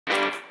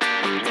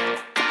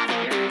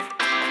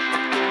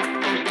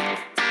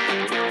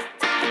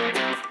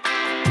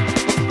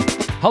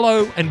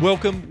Hello and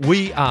welcome.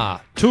 We are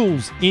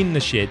Tools in the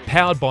Shed,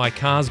 powered by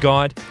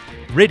CarsGuide,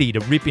 ready to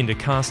rip into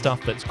car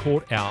stuff that's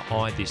caught our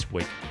eye this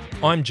week.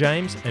 I'm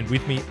James, and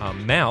with me are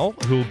Mal,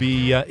 who'll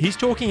be he's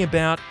talking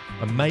about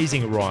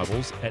amazing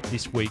arrivals at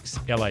this week's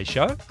LA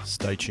show.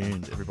 Stay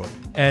tuned, everybody.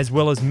 As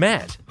well as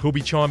Matt, who'll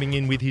be chiming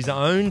in with his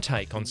own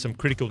take on some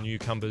critical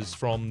newcomers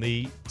from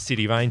the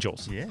City of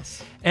Angels.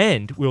 Yes.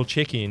 And we'll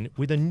check in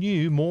with a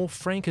new, more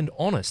frank and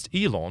honest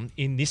Elon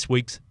in this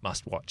week's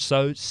Muskwatch.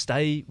 So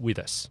stay with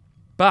us.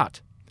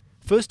 But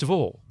first of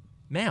all,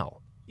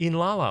 Mal, in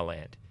La La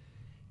Land,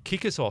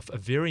 kick us off a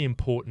very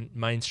important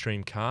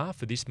mainstream car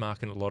for this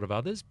market and a lot of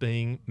others,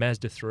 being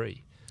Mazda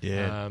 3.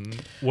 Yeah.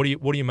 What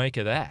do you make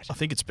of that? I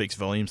think it speaks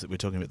volumes that we're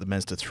talking about the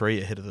Mazda 3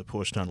 ahead of the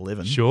Porsche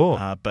 911.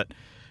 Sure. But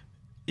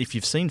if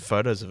you've seen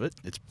photos of it,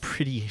 it's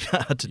pretty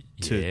hard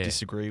to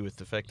disagree with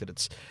the fact that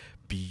it's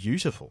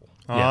beautiful.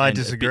 Oh, I and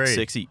disagree. A bit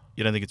sexy.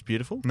 You don't think it's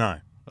beautiful? No.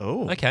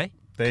 Oh. Okay.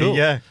 There cool. you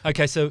go.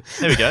 Okay, so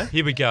there we go.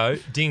 Here we go.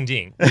 Ding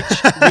ding.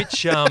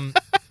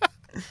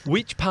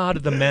 Which part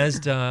of the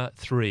Mazda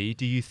 3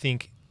 do you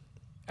think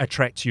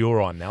attracts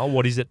your eye, Mal?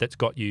 What is it that's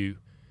got you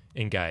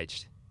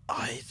engaged?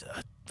 It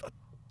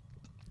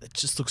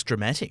just looks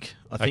dramatic.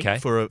 I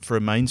think for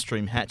a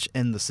mainstream hatch,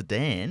 and the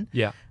sedan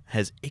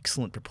has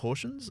excellent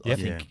proportions. Yep.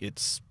 I think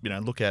it's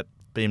look at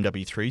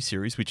BMW 3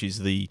 Series, which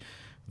is the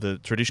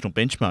traditional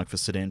benchmark for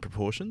sedan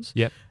proportions.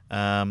 Yep.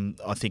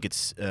 I think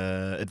it's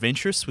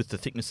adventurous with the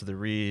thickness of the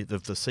rear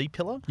of the C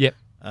pillar. Yep.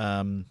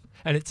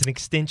 And it's an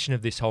extension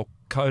of this whole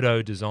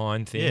Kodo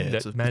design thing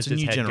that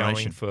Mazda's had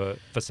going for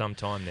some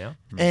time now.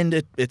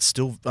 And it's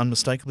still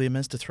unmistakably a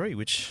Mazda 3,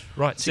 which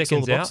ticks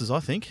all the boxes,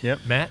 I think. Yep.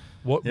 Matt,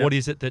 what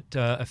is it that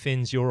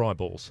offends your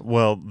eyeballs?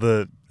 Well,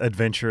 the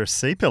adventurous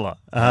C-pillar.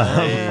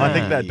 I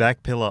think that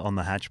back pillar on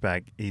the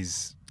hatchback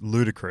is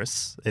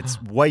ludicrous.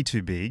 It's way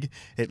too big.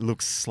 It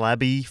looks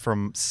slabby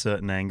from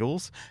certain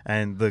angles,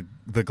 and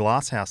the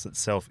glass house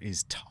itself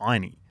is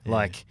tiny. Yeah.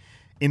 Like,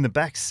 in the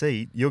back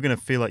seat, you're going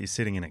to feel like you're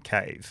sitting in a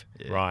cave.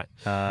 Yeah. Right.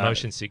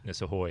 Motion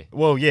sickness ahoy.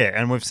 Well, yeah,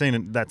 and we've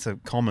seen that's a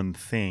common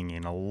thing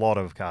in a lot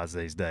of cars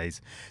these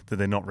days, that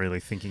they're not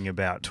really thinking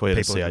about Toyota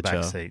people in the CHR.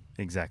 back seat.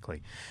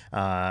 Exactly.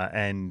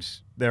 And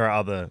there are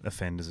other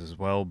offenders as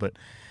well, but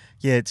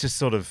yeah, it's just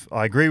sort of,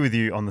 I agree with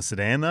you on the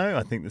sedan though.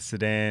 I think the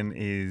sedan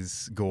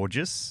is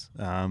gorgeous.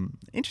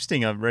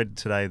 Interesting, I've read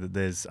today that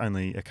there's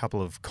only a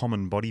couple of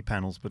common body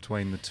panels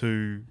between the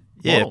two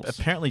models.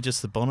 Apparently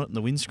just the bonnet and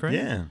the windscreen.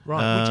 Yeah.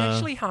 Right, which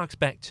actually harks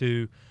back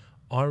to,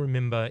 I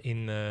remember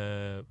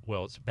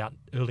it's about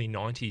early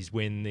 90s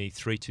when the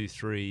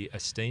 323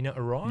 Astina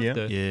arrived,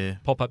 the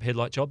pop-up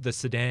headlight job. The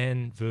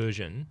sedan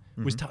version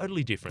was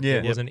totally different. Yeah.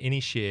 There wasn't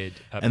any shared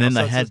and then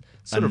they had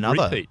sort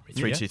another of repeat.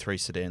 323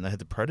 sedan. They had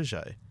the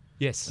Protege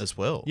as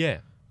well. Yeah.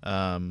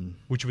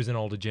 Which was an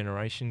older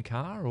generation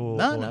car, or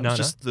no, it's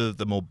just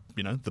the more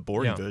the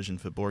boring version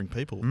for boring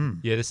people.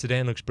 Yeah, the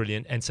sedan looks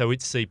brilliant, and so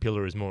its C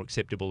pillar is more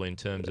acceptable in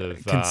terms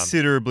of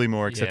considerably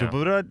more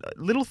acceptable. But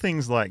little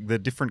things like the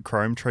different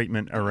chrome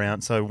treatment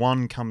around. So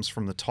one comes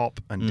from the top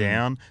and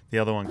down, the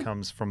other one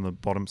comes from the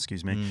bottom.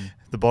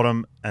 The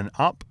bottom and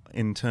up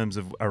in terms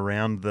of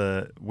around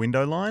the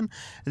window line.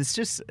 It's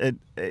just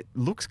it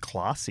looks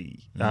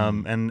classy,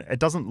 and it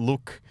doesn't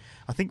look.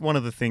 I think one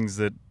of the things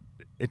that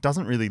it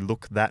doesn't really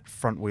look that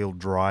front-wheel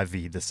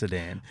drivey, the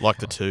sedan. Like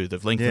the two.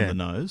 They've lengthened the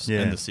nose,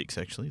 and the 6,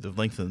 actually. They've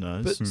lengthened the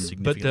nose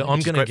significantly. But I'm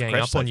going to gang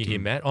up on you here,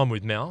 Matt. I'm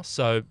with Mal,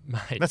 so,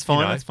 mate... That's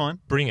fine, that's fine.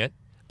 Bring it.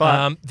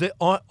 But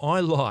I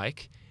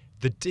like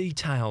the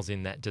details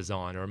in that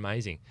design are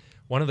amazing.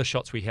 One of the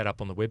shots we had up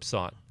on the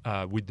website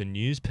with the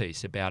news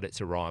piece about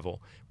its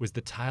arrival was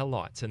the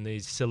taillights and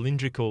these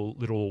cylindrical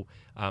little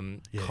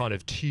kind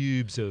of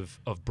tubes of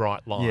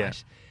bright light. Yeah.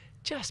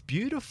 Just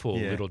beautiful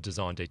little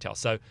design details.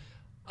 So...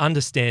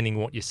 understanding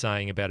what you're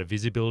saying about a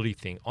visibility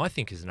thing, I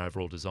think as an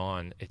overall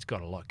design, it's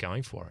got a lot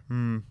going for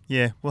it.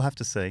 Yeah, we'll have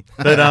to see.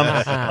 But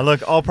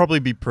look, I'll probably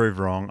be proved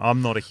wrong.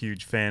 I'm not a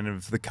huge fan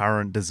of the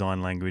current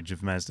design language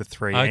of Mazda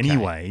 3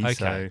 anyway. Okay.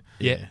 So,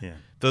 yeah.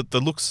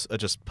 The looks are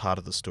just part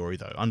of the story,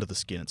 though. Under the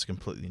skin, it's a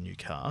completely new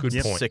car. Good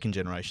point. Second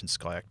generation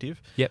Skyactiv.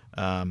 Yep.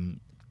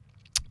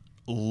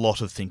 A lot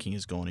of thinking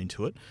has gone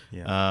into it.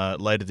 Yeah.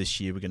 Later this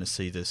year, we're going to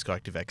see the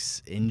Skyactiv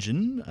X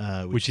engine,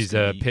 which is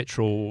a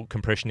petrol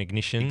compression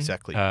ignition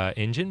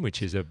engine,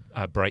 which is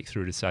a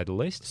breakthrough to say the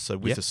least. So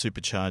with a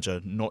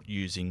supercharger, not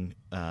using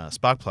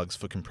spark plugs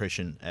for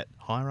compression at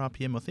higher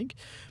RPM, I think,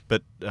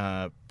 but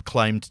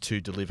claimed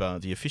to deliver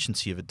the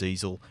efficiency of a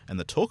diesel and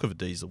the torque of a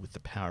diesel with the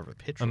power of a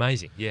petrol.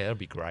 Amazing. Yeah, that'll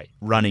be great.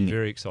 Running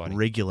very exciting.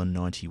 Regular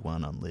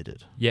 91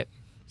 unleaded. Yep.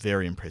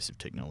 Very impressive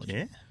technology.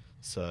 Yeah.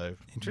 So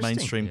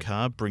mainstream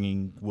car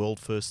bringing world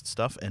first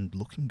stuff and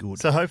looking good.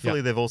 So hopefully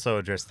they've also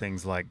addressed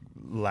things like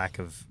lack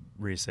of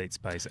rear seat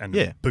space and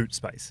Yeah. boot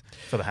space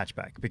for the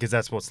hatchback, because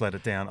that's what's let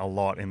it down a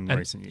lot in And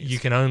recent years. you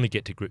can only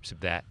get to grips of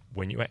that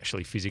when you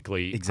actually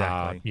physically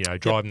Exactly. are,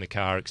 driving the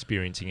car,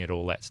 experiencing it,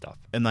 all that stuff.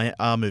 And they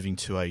are moving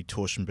to a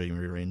torsion beam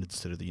rear end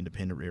instead of the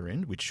independent rear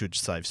end, which should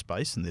save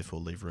space and therefore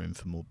leave room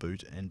for more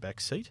boot and back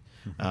seat.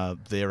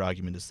 Their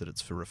argument is that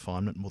it's for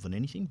refinement more than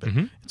anything, but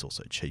it's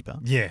also cheaper.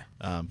 Yeah.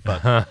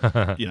 But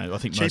I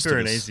think most Cheaper of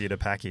and us, easier to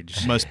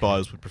package. most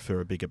buyers would prefer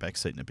a bigger back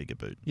seat and a bigger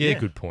boot. Yeah, Yeah.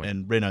 good point.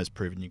 And Renault's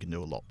proven you can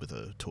do a lot with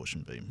a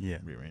torsion beam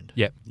rear end.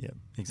 Yep. Yeah,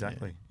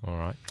 exactly. All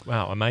right.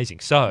 Wow, amazing.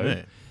 So,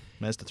 Yeah.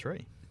 Mazda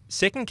 3.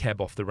 second cab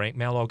off the rank,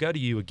 Mal. I'll go to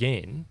you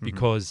again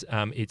because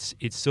it's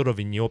sort of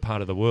in your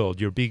part of the world.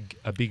 You're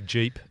a big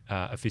Jeep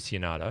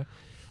aficionado.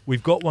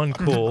 We've got one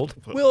called.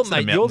 Well, It's not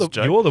a mate, mountains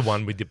joke. you're the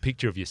one with the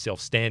picture of yourself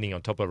standing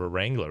on top of a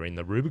Wrangler in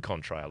the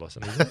Rubicon Trail or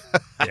something. Isn't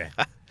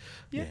it?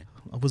 Yeah.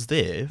 I was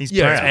there. He's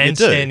Yeah, proud. and You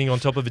do. standing on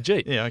top of a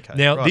Jeep. Yeah, okay,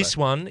 Now, righto. this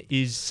one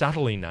is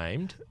subtly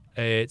named.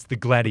 It's the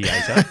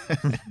Gladiator,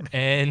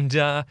 and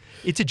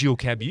it's a dual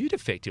cab ute,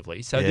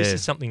 effectively. So this Yeah.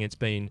 is something that's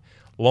been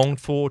longed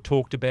for,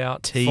 talked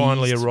about, Teased.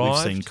 finally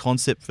arrived. We've seen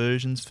concept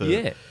versions for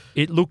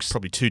It looks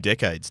probably 2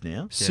 decades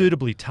now.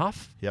 suitably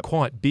tough, Yep.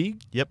 quite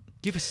big. Yep.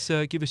 Give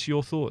us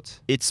your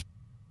thoughts. It's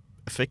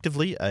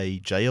effectively a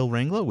JL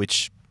Wrangler,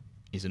 which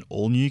is an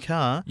all-new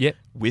car Yep.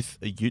 with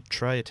a ute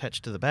tray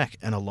attached to the back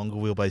and a longer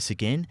wheelbase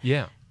again.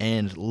 Yeah.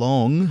 And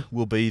long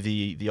will be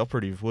the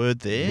operative word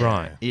there.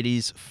 Right. It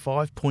is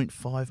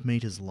 5.5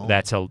 metres long.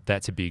 That's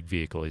a big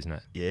vehicle, isn't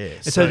it? Yeah.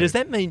 So does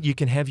that mean you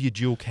can have your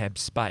dual cab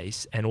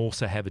space and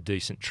also have a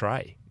decent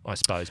tray? I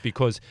suppose,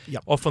 because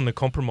Yep. often the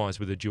compromise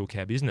with a dual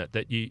cab, isn't it,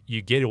 that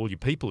you get all your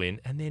people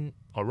in, and then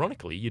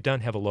ironically you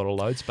don't have a lot of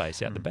load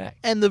space out the back.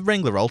 And the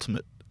Wrangler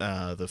Ultimate,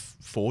 the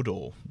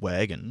 4-door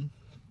wagon,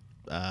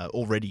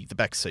 already the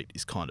back seat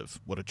is kind of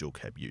what a dual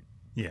cab ute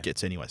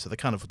gets anyway. So they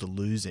can't afford to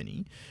lose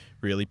any,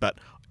 really. But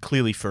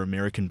clearly for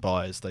American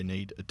buyers, they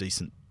need a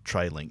decent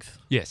tray length.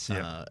 Yes.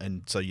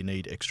 And so you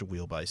need extra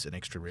wheelbase and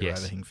extra rear Yes.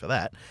 overhang for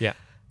that. Yeah.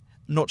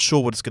 Not sure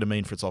what it's going to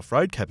mean for its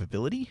off-road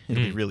capability.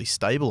 It'll be really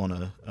stable on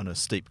a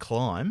steep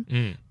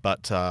climb,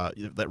 but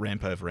that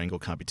ramp over angle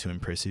can't be too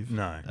impressive.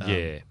 No.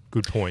 Yeah.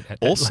 Good point. At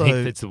also- that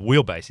length, the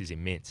wheelbase is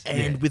immense.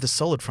 And with a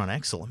solid front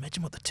axle,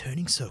 imagine what the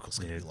turning circle's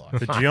going to be like.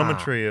 The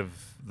geometry of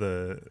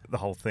the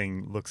whole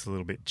thing looks a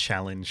little bit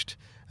challenged,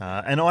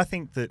 and I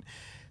think that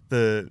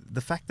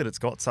the fact that it's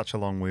got such a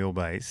long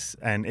wheelbase,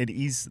 and it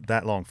is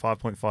that long,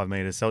 5.5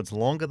 metres, so it's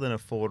longer than a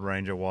Ford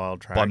Ranger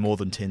Wildtrak By more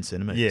than 10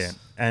 centimetres. Yeah,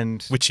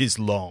 and Which is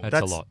long.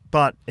 That's a lot.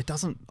 But it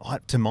doesn't,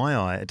 to my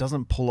eye, it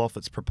doesn't pull off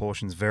its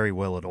proportions very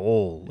well at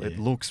all. Yeah. It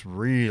looks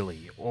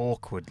really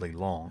awkwardly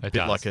long. It bit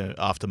does. like an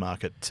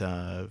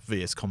aftermarket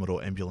VS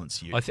Commodore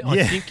ambulance ute. I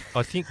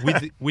Yeah. think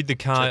with the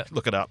car,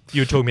 Look it up.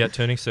 you were talking about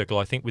turning circle.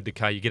 I think with the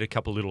car, you get a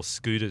couple of little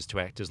scooters to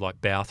act as like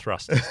bow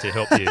thrusters to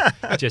help you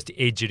just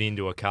edge it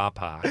into a car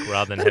park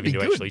rather than having be to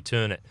good. actually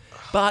turn it.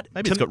 But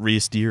Maybe it's got rear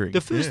steering.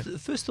 the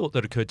first thought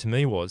that occurred to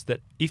me was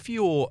that if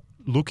you're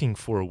looking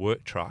for a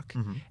work truck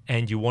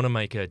and you want to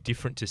make a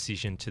different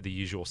decision to the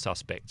usual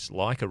suspects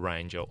like a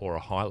Ranger or a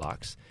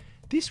Hilux,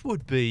 this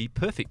would be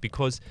perfect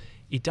because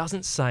it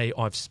doesn't say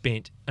I've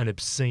spent an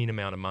obscene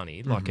amount of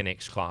money like an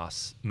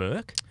X-Class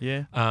Merc.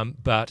 Yeah.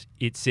 But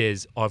it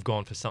says I've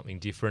gone for something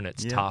different.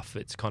 It's Yeah. tough.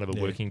 It's kind of a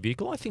working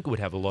vehicle. I think it would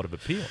have a lot of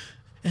appeal.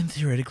 And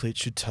theoretically, it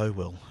should tow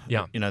well.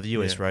 Yeah. You know, the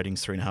US Yeah.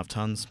 rating's 3.5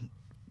 tonnes.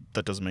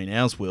 That doesn't mean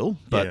ours will,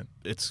 but Yeah.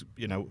 it's,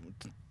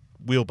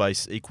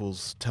 wheelbase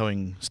equals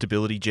towing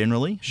stability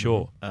generally.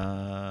 Sure.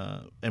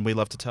 And we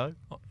love to tow.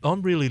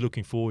 I'm really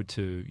looking forward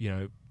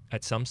to,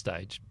 at some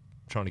stage,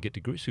 trying to get to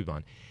grips with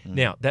one.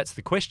 Now, that's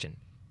the question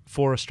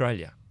for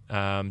Australia.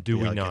 Do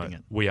We we are know? getting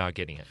it. We are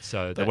getting it.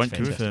 So They that's won't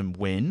fantastic. confirm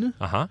when.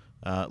 Uh-huh.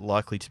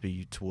 Likely to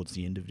be towards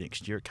the end of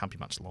next year. It can't be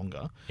much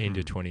longer. End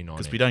of 2019.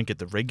 Because we don't get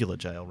the regular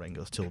JL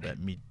Wranglers till about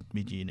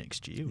mid-year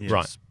next year, which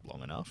Right. is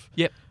long enough.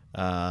 Yep.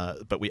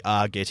 But we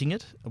are getting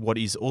it. What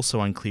is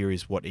also unclear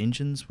is what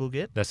engines we'll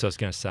get. That's what I was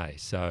going to say.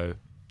 So,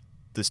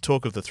 There's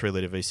talk of the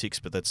 3-litre V6,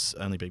 but that's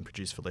only being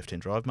produced for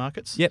left-hand drive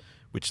markets. Yep.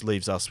 Which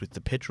leaves us with the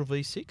petrol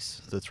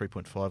V6, the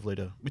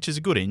 3.5-litre, which is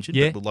a good engine,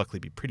 Yeah. but will likely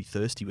be pretty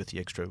thirsty with the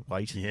extra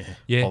weight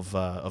yeah. of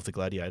the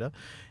Gladiator.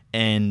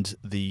 And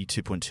the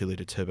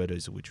 2.2-litre turbo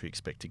diesel, which we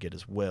expect to get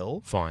as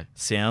well. Fine.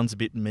 Sounds a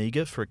bit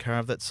meagre for a car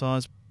of that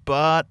size,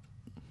 but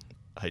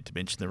I hate to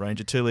mention the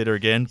Ranger 2-litre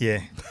again.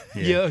 Yeah.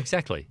 Yeah,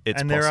 exactly. It's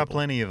and there are possible.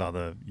 plenty of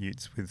other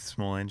utes with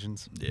small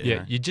engines.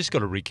 Yeah, you just got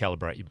to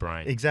recalibrate your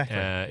brain. Exactly.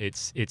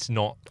 It's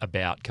not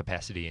about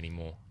capacity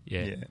anymore.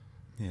 Yeah.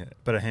 Yeah.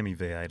 But a Hemi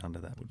V8 under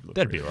that would look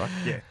That'd be pretty- all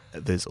right. Yeah.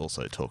 There's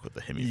also talk of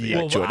the Hemi V8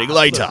 Well, joining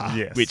later,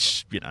 yes.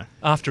 which,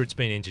 After it's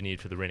been engineered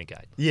for the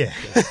Renegade. Yeah.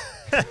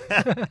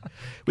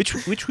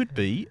 which would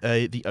be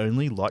the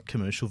only light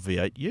commercial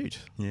V8 ute.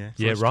 Yeah.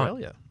 Yeah,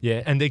 Australia. right.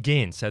 Yeah, and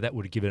again, so that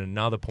would give it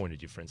another point of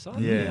difference.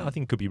 Yeah. I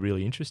think it could be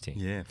really interesting.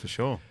 Yeah, for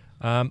sure.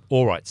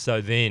 All right,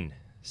 so then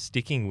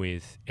sticking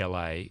with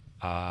LA,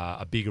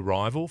 a big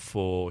arrival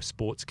for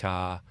sports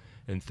car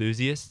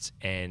enthusiasts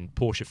and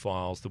Porsche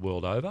files the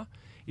world over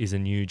is a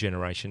new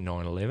generation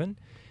 911.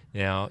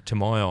 Now, to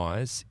my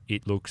eyes,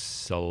 it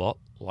looks a lot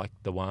like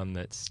the one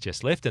that's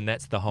just left, and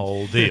that's the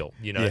whole deal.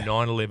 You know,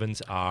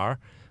 911s are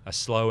a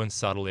slow and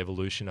subtle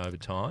evolution over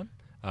time.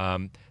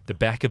 The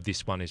back of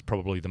this one is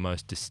probably the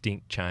most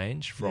distinct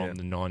change from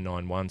the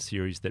 991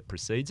 series that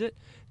precedes it.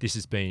 This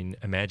has been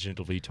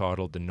imaginatively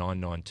titled the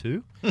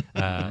 992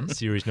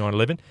 Series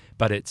 911,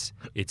 but it's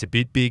a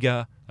bit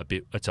bigger,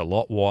 it's a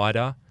lot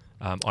wider.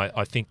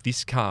 I think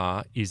this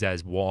car is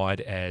as wide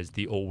as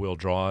the all-wheel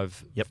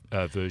drive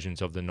versions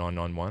of the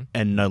 991.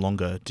 And no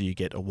longer do you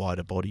get a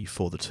wider body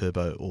for the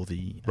turbo or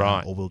the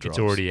all-wheel drive. It's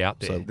already out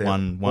there. So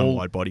one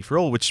wide body for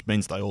all, which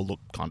means they all look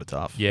kind of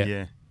tough.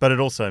 Yeah. But it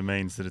also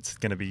means that it's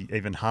going to be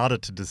even harder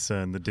to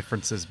discern the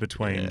differences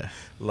between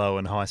low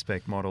and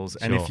high-spec models.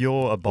 And if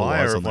you're a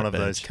buyer of one of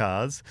those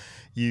cars,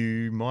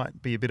 you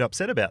might be a bit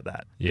upset about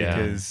that. Yeah.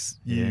 Because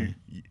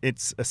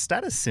it's a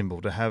status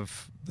symbol to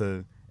have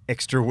the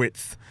extra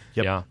width,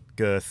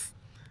 girth.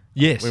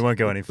 Yes. We won't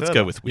go any further. Let's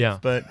go with width. Yeah.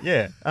 But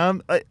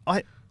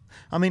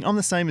I mean, I'm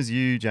the same as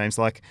you, James.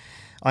 Like,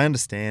 I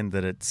understand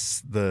that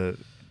it's the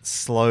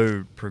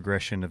slow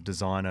progression of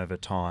design over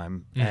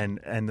time,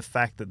 and the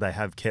fact that they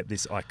have kept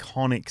this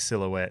iconic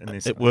silhouette and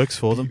this it works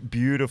for them.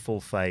 Beautiful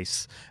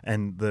face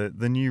and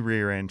the new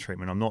rear end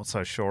treatment. I'm not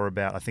so sure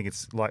about. I think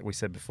it's like we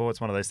said before.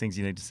 It's one of those things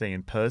you need to see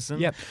in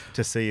person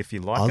to see if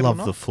you like it or not. I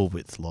love the full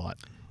width light.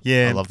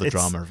 Yeah, I love the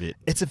drama of it.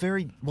 It's a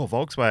very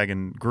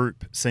Volkswagen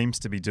Group seems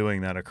to be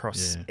doing that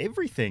across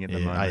everything at the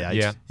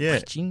moment.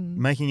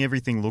 Making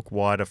everything look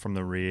wider from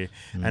the rear,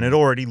 and it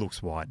already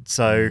looks wide.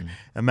 So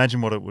imagine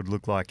what it would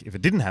look like if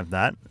it didn't have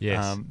that.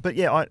 Yes. But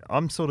yeah,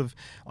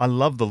 I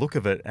love the look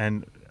of it,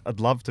 and I'd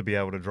love to be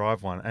able to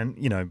drive one. And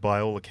you know,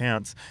 by all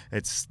accounts,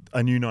 it's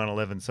a new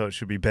 911, so it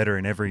should be better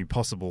in every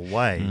possible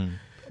way.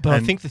 But I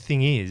think the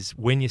thing is,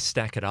 when you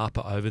stack it up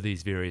over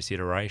these various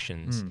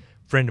iterations.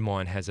 Friend of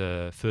mine has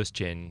a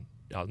first-gen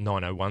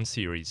 901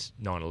 series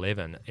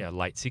 911,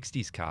 late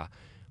 60s car.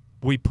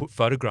 We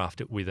photographed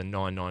it with a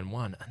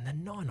 991, and the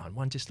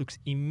 991 just looks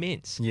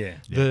immense.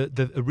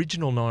 The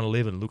original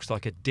 911 looks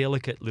like a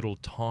delicate little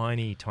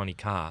tiny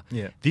car.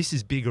 This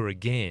is bigger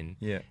again.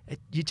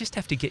 You just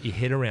have to get your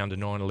head around a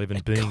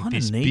 911 being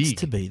this big. It needs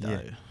to be,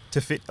 though. To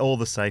fit all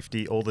the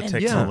safety, all the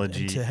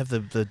technology. And to have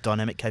the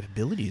dynamic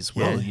capability as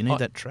well. You need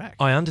that track.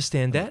 I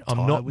understand that.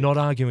 I'm not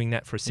arguing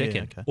that for a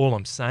second. All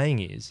I'm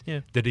saying is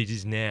that it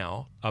is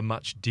now a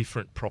much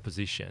different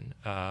proposition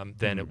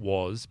than it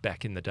was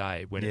back in the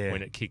day when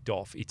it kicked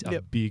off. It's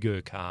a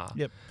bigger car.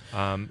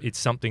 It's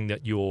something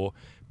that you're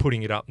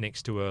putting it up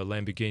next to a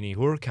Lamborghini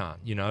Huracan.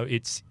 You know,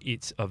 it's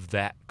of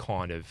that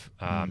kind of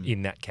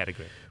in that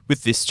category.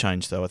 With this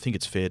change, though, I think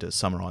it's fair to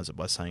summarise it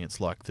by saying it's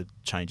like the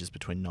changes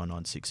between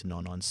 996 and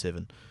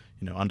 997.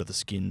 You know, under the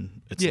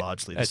skin, it's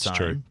largely the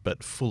same,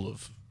 but full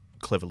of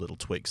clever little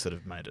tweaks that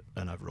have made it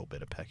an overall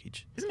better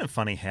package. Isn't it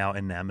funny how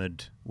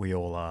enamoured we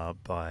all are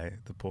by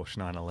the Porsche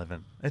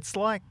 911? It's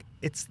like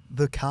it's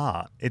the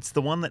car. It's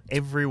the one that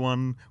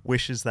everyone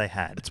wishes they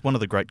had. It's one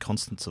of the great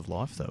constants of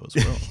life, though, as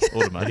well.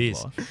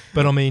 Automotive life.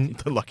 But I mean,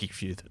 the lucky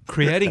few. That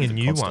creating a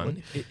new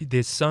one,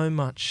 there's so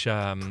much,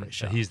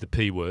 here's the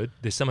P word,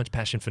 there's so much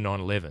passion for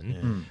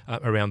 911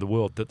 around the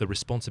world that the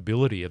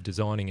responsibility of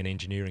designing and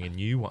engineering a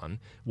new one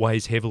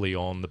weighs heavily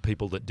on the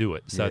people that do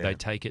it. So they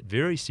take it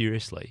very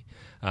seriously.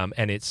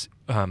 And it's,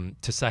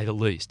 to say the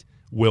least,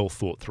 well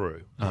thought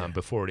through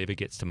before it ever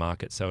gets to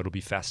market. So it'll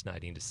be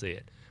fascinating to see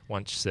it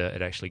once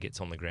it actually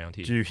gets on the ground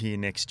here. Due here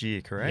next year,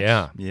 correct?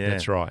 Yeah,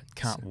 that's right.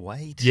 Can't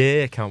wait.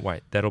 Yeah, can't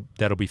wait.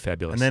 That'll be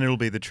fabulous. And then it'll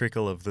be the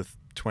trickle of the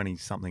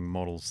 20-something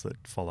models that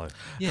follow.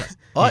 Yeah.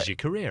 Here's your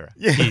Carrera.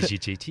 Here's your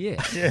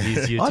GTS.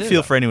 Here's your I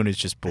feel for anyone who's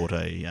just bought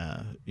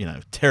a,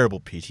 terrible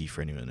pity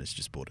for anyone who's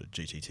just bought a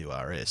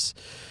GT2 RS.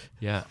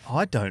 Yeah.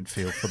 I don't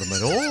feel for them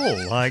at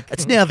all. Like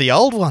it's now the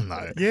old one,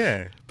 though.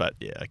 Yeah. But,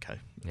 okay.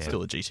 Yeah.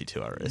 Still a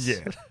GT2 RS.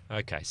 Yeah.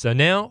 Okay, so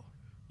now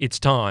it's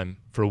time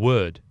for a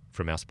word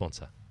from our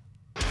sponsor.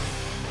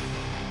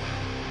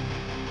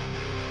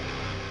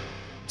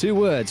 2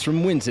 words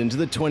from Winton to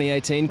the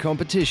 2018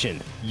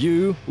 competition.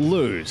 You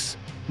lose.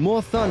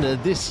 More thunder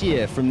this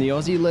year from the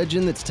Aussie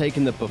legend that's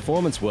taken the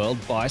performance world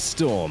by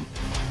storm.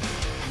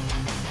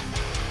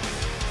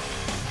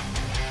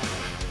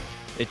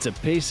 It's a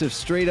piece of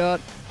street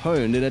art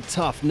honed in a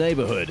tough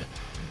neighbourhood.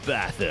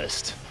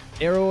 Bathurst.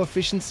 Aero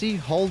efficiency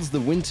holds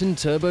the Winton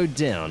Turbo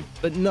down,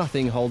 but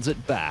nothing holds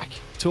it back.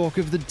 Talk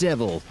of the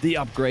devil, the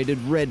upgraded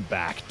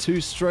Redback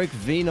 2-stroke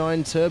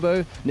V9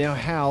 Turbo now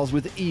howls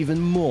with even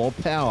more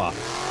power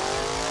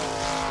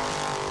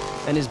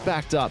and is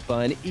backed up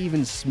by an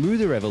even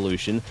smoother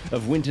evolution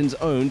of Winton's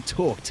own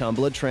torque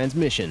tumbler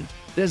transmission.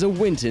 There's a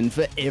Winton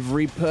for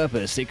every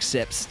purpose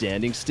except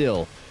standing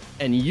still,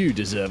 and you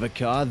deserve a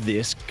car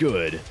this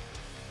good.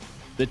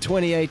 The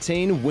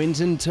 2018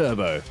 Winton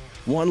Turbo.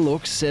 One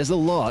look says a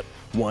lot,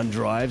 one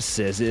drive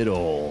says it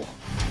all.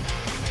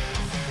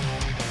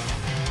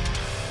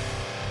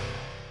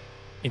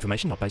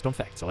 Information not based on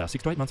facts. Allow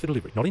 6 to 8 months for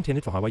delivery. Not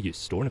intended for highway use.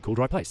 Store in a cool,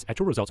 dry place.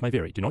 Actual results may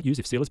vary. Do not use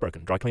if seal is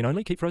broken. Dry clean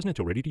only. Keep frozen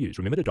until ready to use.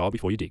 Remember to dial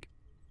before you dig.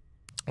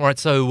 All right,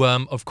 so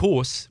of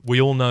course, we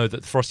all know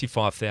that the Frosty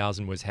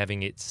 5000 was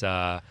having its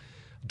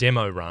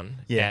demo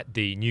run at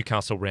the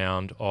Newcastle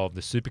round of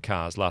the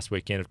supercars last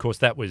weekend. Of course,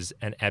 that was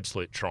an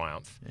absolute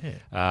triumph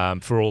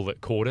for all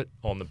that caught it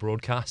on the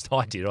broadcast.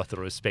 I did. I thought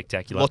it was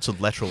spectacular. Lots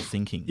of lateral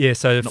thinking. Yeah,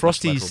 so Not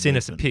Frosty much sent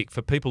us a movement. pic.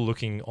 For people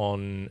looking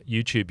on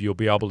YouTube, you'll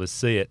be able to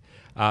see it.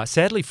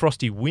 Sadly,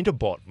 Frosty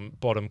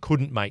Winterbottom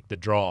couldn't make the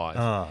drive.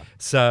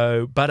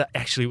 But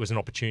actually, it was an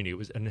opportunity. It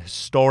was an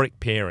historic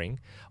pairing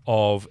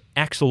of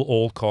Axel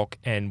Alcock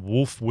and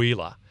Wolf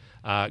Wheeler.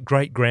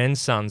 Great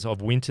grandsons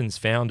of Winton's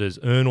founders,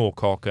 Ern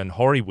Alcock and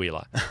Horry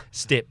Wheeler,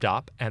 stepped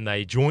up and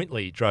they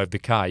jointly drove the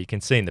car. You can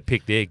see in the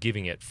pic there,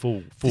 giving it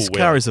full This wheel.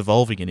 car is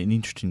evolving in an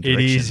interesting direction.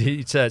 It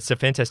is. It's a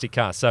fantastic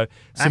car. So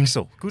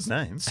Axel, good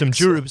name. some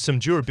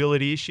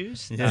durability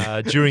issues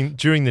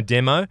during the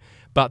demo,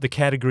 but the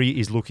category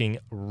is looking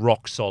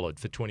rock solid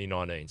for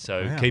 2019.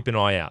 So keep an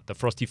eye out. The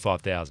Frosty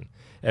 5000,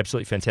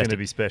 absolutely fantastic. Going to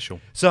be special.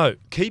 So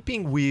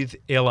keeping with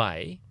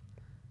LA,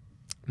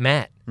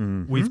 Matt,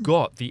 we've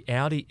got the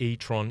Audi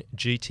e-tron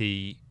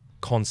GT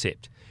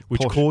concept,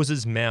 which Porsche.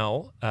 causes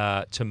Mal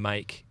to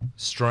make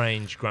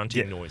strange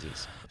grunting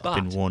noises. I've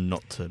been But warned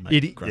not to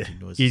make grunting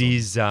noises. it on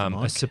is the a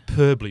mic.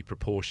 superbly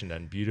proportioned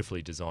and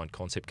beautifully designed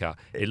concept car.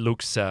 It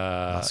looks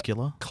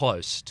Muscular.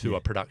 close to a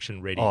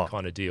production-ready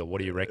kind of deal. What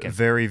do you reckon?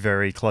 Very,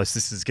 very close.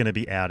 This is going to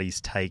be Audi's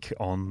take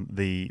on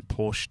the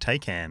Porsche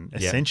Taycan,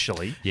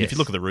 essentially. Yes. If you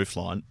look at the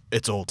roofline,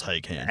 it's all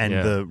Taycan. And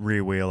the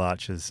rear wheel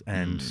arches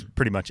and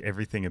pretty much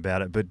everything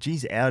about it. But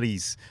geez,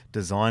 Audi's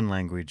design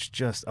language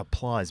just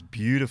applies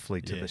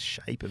beautifully to the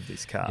shape of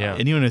this car. Yeah.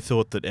 Anyone who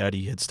thought that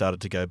Audi had started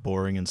to go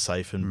boring and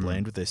safe and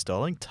bland with their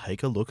styling,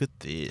 take a look at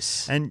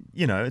this. And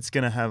you know, it's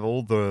going to have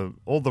all the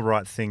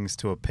right things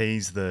to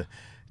appease the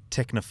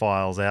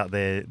technophiles out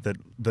there that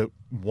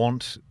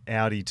want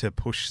Audi to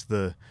push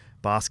the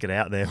basket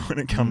out there when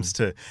it comes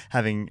to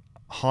having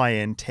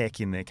high-end tech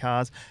in their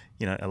cars.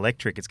 You know,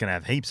 electric, it's going to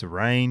have heaps of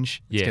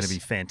range. It's going to be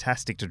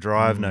fantastic to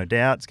drive, no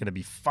doubt. It's going to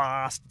be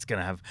fast. It's going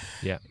to have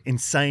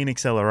insane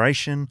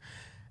acceleration.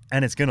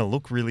 And it's going to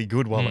look really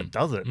good while it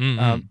does it.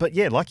 But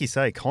yeah, like you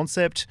say,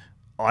 concept,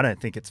 I don't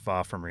think it's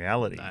far from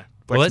reality. No.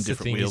 Well, Some that's the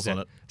different thing, wheels is that on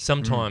it.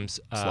 sometimes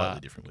Slightly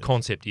different wheels.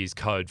 concept is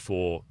code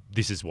for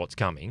this is what's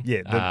coming.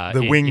 Yeah,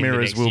 the wing in the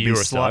mirrors next will year be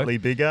or so. slightly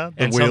bigger.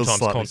 The And wheels sometimes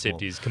slightly concept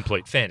smaller. is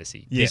complete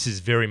fantasy. Yeah. This is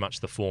very much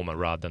the former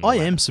rather than the I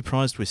latter. am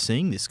surprised we're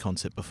seeing this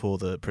concept before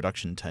the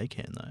production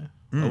Taycan,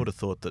 though. I would have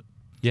thought that,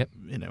 Yep.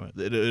 you know,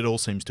 it all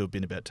seems to have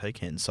been about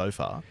Taycan so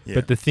far. Yeah.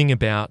 But the thing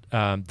about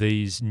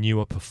these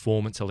newer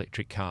performance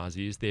electric cars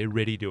is they're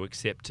ready to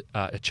accept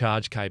a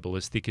charge cable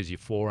as thick as your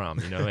forearm,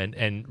 you know,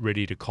 and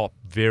ready to cop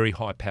very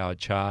high-powered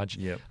charge,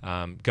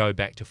 go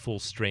back to full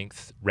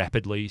strength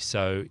rapidly.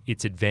 So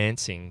it's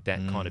advancing that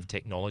kind of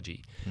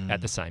technology at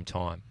the same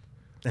time.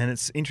 And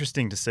it's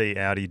interesting to see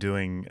Audi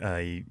doing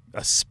a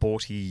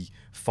sporty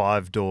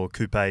 5-door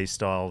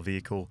coupe-style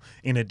vehicle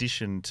in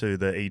addition to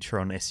the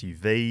e-tron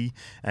SUV.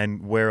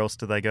 And where else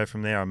do they go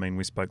from there? I mean,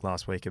 we spoke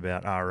last week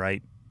about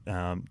R8.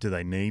 Do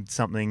they need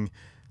something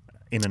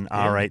in an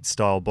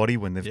R8-style body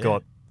when they've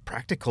got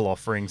practical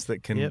offerings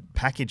that can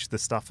package the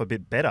stuff a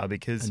bit better?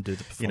 Because, And do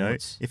the you know,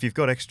 performance. if you've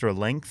got extra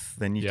length,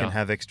 then you can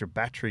have extra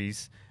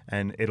batteries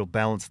and it'll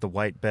balance the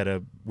weight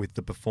better with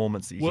the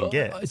performance that you can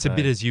get. It's a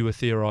bit as you were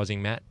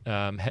theorising, Matt,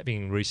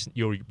 having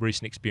your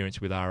recent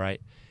experience with R8.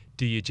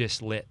 Do you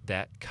just let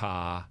that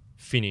car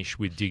finish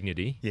with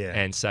dignity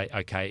and say,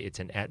 okay, it's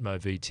an Atmo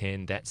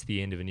V10, that's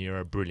the end of an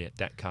era, brilliant,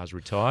 that car's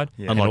retired.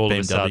 Yeah. And Unlike all of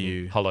a BMW,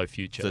 sudden, hello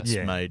future. That's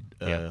made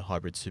a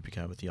hybrid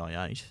supercar with the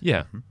i8.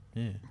 Yeah.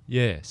 Yeah.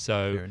 Yeah,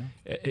 so Fair enough.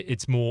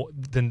 it's more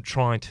than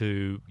trying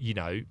to, you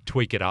know,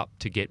 tweak it up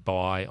to get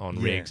by on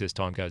regs as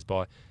time goes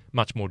by.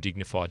 Much more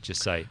dignified,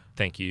 just say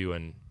thank you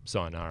and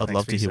sayonara. I'd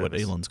love for to your hear what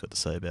service. Elon's got to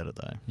say about it,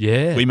 though.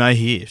 Yeah. We may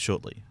hear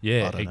shortly.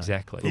 Yeah, I don't know.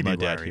 exactly. We'll He'd no be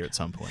doubt worried. hear at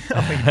some point.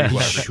 He'd be We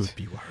worried. should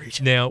be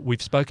worried. Now,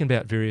 we've spoken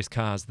about various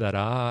cars that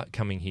are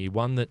coming here.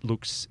 One that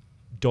looks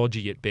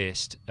dodgy at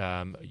best.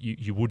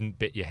 You wouldn't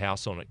bet your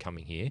house on it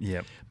coming here.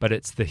 Yep. But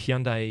it's the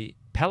Hyundai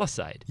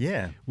Palisade.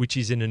 Yeah. Which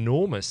is an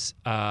enormous,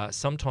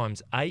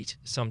 sometimes 8,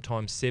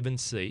 sometimes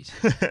 7-seat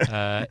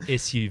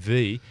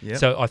SUV. Yep.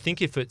 So I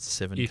think if it's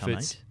 7 if come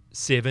it's 8?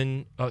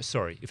 7,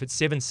 if it's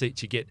 7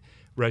 seats, you get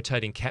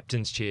rotating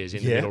captain's chairs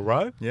in the middle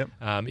row. Yep.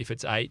 If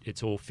it's 8,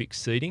 it's all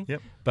fixed seating.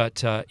 Yep. But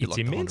it's like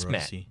the immense, Honda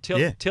Matt.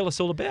 Odyssey. Tell us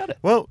all about it.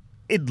 Well,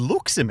 it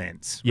looks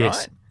immense, Yes.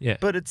 right? Yeah.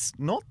 But it's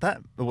not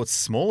that. Well, it's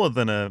smaller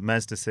than a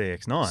Mazda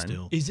CX-9.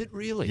 Still. Is it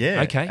really?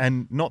 Yeah. Okay.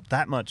 And not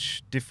that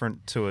much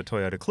different to a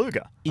Toyota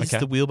Kluger. Is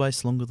Okay. the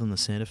wheelbase longer than the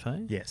Santa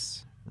Fe?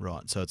 Yes.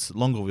 Right, so it's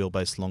longer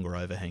wheelbase, longer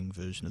overhang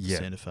version of the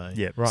Santa Fe.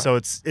 Yeah. Right. So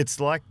it's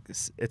like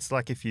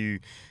if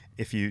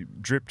you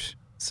dripped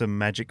some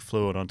magic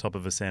fluid on top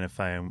of a Santa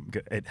Fe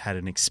and it had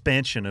an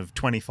expansion of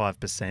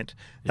 25%,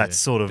 that's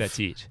sort of that's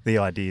it. the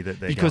idea that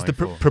they're Because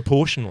going for.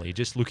 proportionally,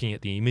 just looking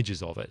at the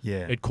images of it,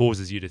 Yeah. it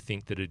causes you to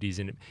think that it is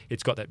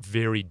it's got that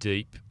very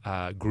deep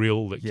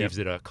grille that gives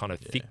it a kind of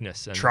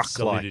thickness and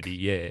Truck-like.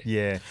 solidity.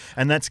 Yeah,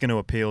 and that's going to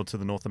appeal to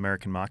the North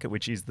American market,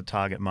 which is the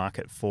target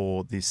market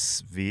for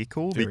this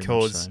vehicle, Very much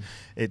because so.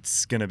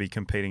 it's going to be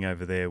competing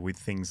over there with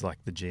things like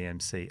the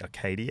GMC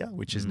Acadia,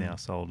 which is now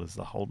sold as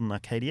the Holden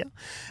Acadia,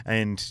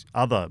 and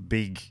other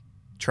big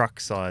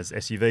truck-sized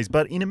SUVs.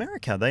 But in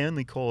America, they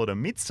only call it a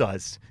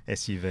mid-sized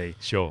SUV.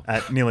 Sure.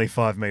 At nearly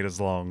 5 metres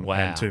long Wow.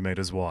 and 2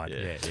 metres wide.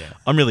 Yeah.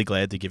 I'm really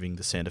glad they're giving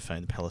the Santa Fe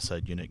and the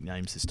Palisade unique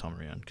names this time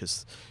around,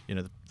 because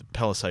the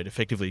Palisade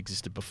effectively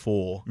existed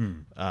before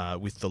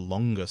with the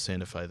longer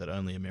Santa Fe that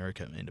only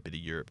America and a bit of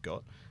Europe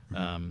got.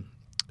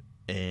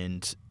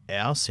 And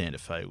our Santa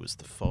Fe was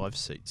the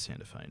 5-seat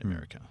Santa Fe in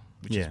America,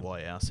 which is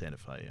why our Santa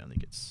Fe only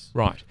gets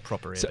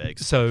proper airbags.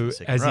 So for the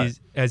second row.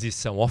 as is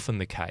so often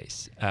the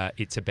case,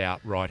 it's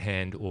about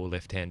right-hand or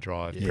left-hand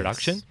drive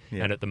production,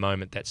 and at the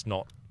moment that's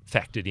not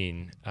factored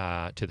in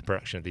to the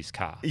production of this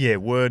car. Yeah,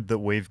 word that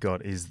we've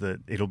got is that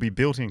it'll be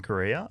built in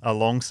Korea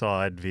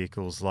alongside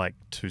vehicles like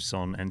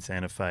Tucson and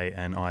Santa Fe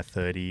and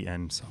i30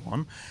 and so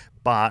on,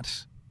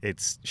 but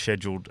it's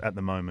scheduled at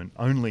the moment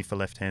only for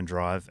left-hand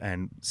drive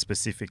and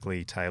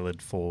specifically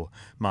tailored for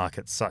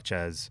markets such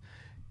as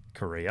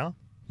Korea,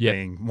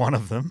 being one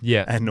of them,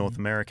 and North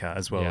America,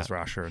 as well as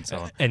Russia and so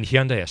on. And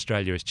Hyundai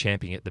Australia is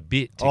champing at the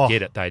bit to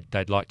get it.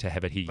 They'd like to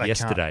have it here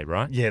yesterday,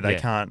 right? Yeah, they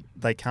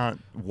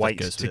can't wait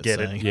to get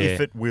it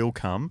if it will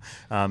come,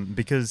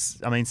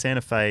 because I mean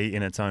Santa Fe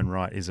in its own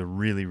right is a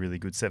really, really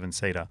good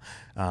 7-seater,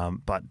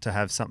 but to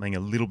have something a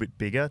little bit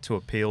bigger to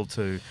appeal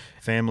to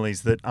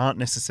families that aren't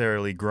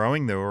necessarily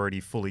growing, they're already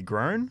fully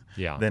grown,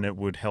 then it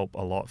would help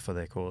a lot for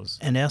their cause.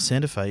 And our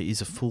Santa Fe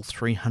is a full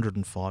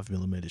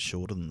 305mm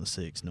shorter than the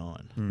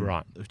CX-9.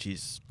 Right. Which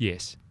is...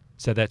 Yes.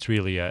 So that's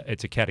really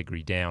it's a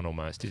category down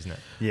almost, isn't it?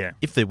 Yeah.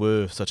 If there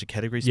were such a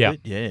category split,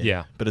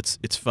 yeah. But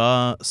it's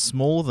far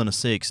smaller than a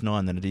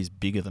CX-9 than it is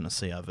bigger than a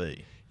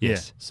CR-V.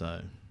 Yes.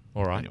 So...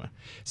 All right. Anyway.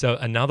 So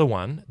another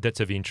one that's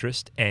of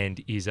interest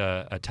and is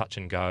a touch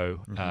and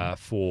go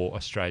for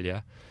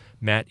Australia,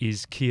 Matt,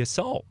 is Kia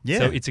Soul. Yeah.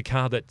 So it's a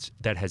car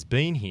that has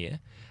been here,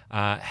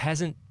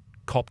 hasn't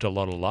copped a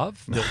lot of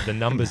love. The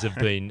numbers have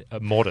been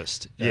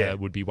modest,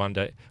 would be one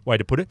way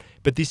to put it.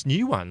 But this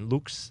new one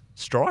looks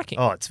striking.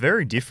 Oh, it's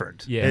very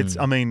different. Yeah. It's,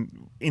 I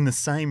mean, in the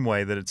same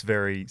way that it's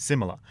very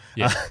similar.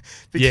 Yeah.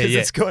 Because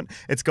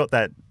it's got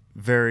that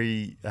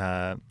very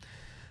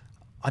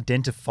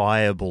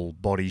identifiable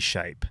body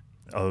shape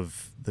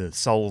of the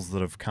Souls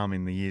that have come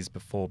in the years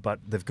before, but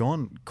they've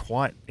gone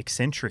quite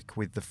eccentric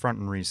with the front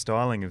and rear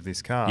styling of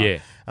this car. Yeah.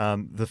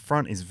 The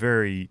front is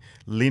very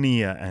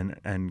linear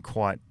and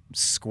quite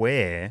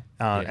square,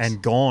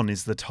 and gone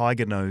is the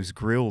tiger nose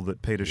grille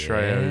that Peter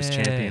Schreier has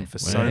championed for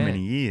so many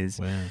years.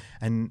 Wow.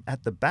 And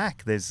at the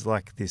back, there's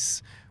like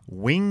this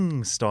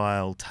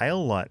wing-style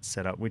tail light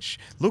setup, which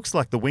looks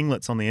like the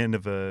winglets on the end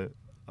of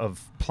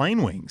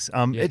plane wings.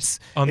 Yes.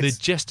 They're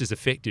just as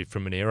effective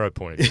from an aero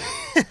point of view.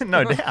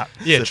 No doubt.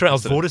 Yeah, it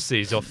trails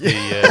vortices off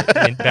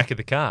the back of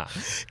the car.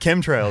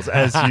 Chemtrails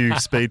as you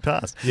speed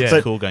past. Yeah.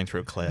 It's cool going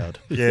through a cloud.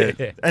 Yeah.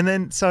 And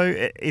then, so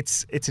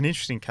it's an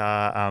interesting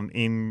car.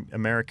 In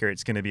America,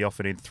 it's going to be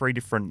offered in 3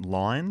 different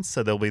lines.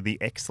 So there'll be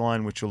the X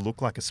line, which will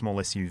look like a small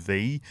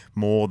SUV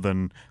more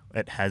than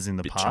it has in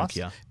the past.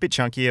 Bit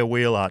chunkier,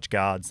 wheel arch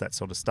guards, that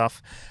sort of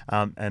stuff.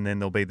 And then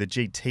there'll be the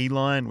GT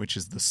line, which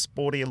is the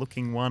sportier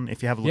looking one.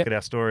 If you have a look at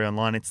our story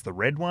online, it's the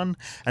red one.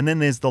 And then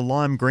there's the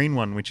lime green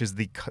one, which is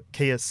the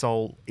Kia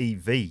Soul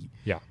EV.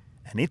 Yeah.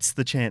 And it's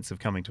the chance of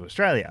coming to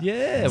Australia.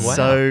 Yeah, wow.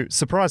 So,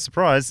 surprise,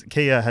 surprise,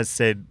 Kia has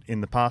said in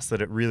the past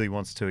that it really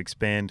wants to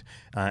expand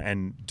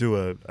and do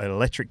an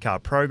electric car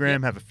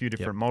program, have a few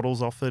different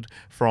models offered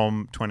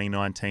from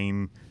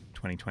 2019,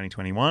 2020,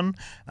 21.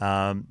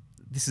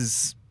 This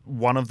is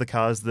one of the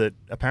cars that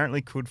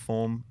apparently could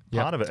form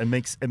part of it.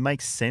 It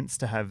makes sense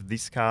to have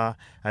this car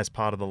as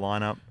part of the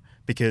lineup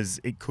because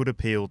it could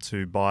appeal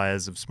to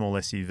buyers of small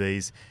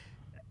SUVs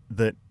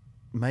that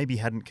maybe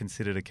hadn't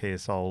considered a Kia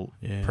Soul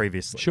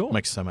previously. Sure.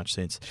 Makes so much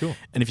sense. Sure.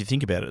 And if you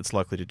think about it, it's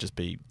likely to just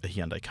be a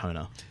Hyundai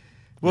Kona.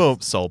 Well,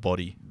 Soul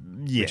body.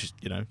 Yeah. Which is,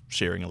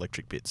 sharing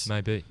electric bits.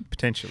 Maybe.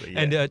 Potentially,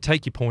 And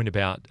take your point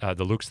about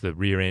the looks. The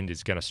rear end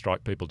is going to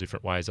strike people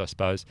different ways, I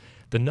suppose.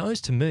 The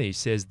nose, to me,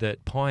 says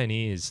that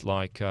pioneers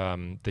like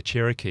the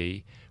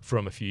Cherokee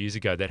from a few years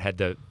ago that had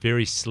the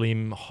very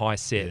slim,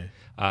 high-set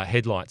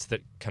headlights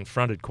that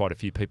confronted quite a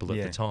few people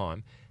at the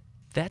time,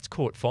 that's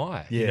caught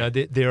fire. Yeah.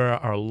 There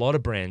are a lot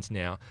of brands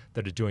now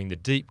that are doing the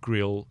deep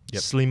grille,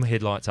 slim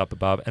headlights up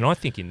above, and I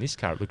think in this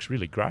car it looks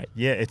really great.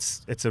 Yeah,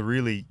 it's a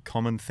really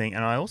common thing,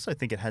 and I also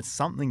think it has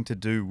something to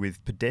do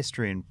with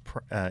pedestrian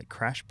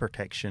crash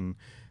protection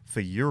for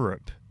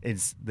Europe.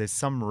 There's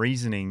some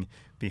reasoning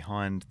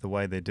behind the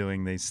way they're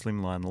doing these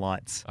slimline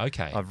lights.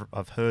 Okay.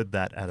 I've heard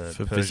that at a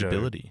For Peugeot.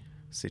 visibility.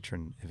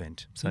 Citroen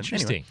event. So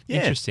Interesting. Anyway, yeah.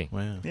 Interesting.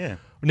 Wow. Yeah.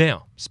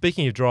 Now,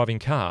 speaking of driving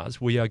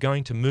cars, we are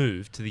going to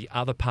move to the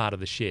other part of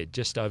the shed,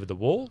 just over the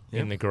wall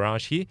in the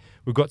garage here.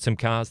 We've got some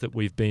cars that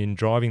we've been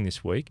driving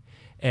this week.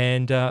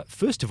 And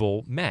first of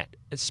all, Matt,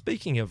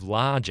 speaking of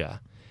larger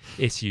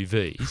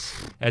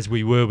SUVs, as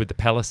we were with the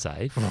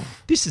Palisade,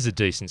 this is a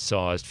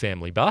decent-sized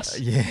family bus.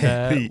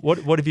 Yeah.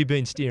 What have you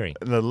been steering?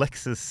 The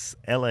Lexus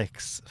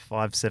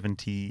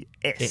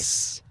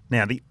LX570S.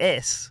 Now, the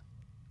S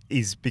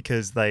is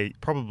because they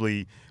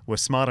probably were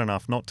smart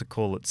enough not to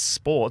call it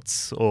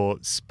Sports or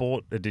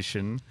Sport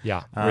Edition.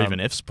 Yeah. Or even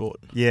F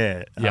Sport.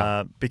 Yeah.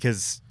 Yeah.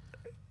 Because,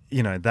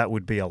 you know, that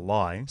would be a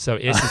lie. So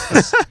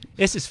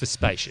S is for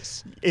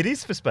spacious. It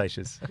is for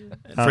spacious.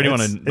 For anyone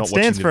not it watching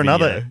stands the for video.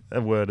 another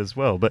word as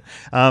well. But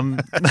no,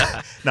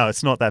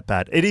 it's not that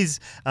bad. It is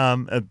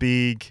a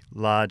big,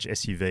 large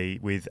SUV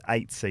with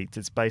 8 seats.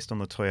 It's based on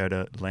the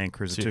Toyota Land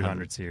Cruiser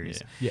 200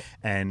 series. Yeah.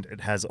 And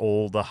it has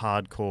all the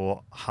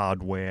hardcore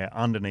hardware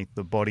underneath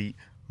the body.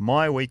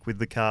 My week with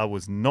the car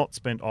was not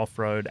spent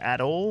off-road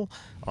at all.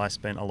 I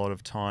spent a lot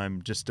of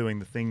time just doing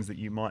the things that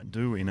you might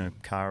do in a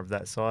car of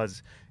that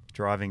size,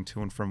 driving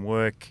to and from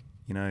work,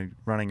 you know,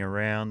 running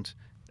around,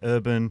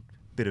 urban,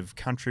 bit of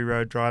country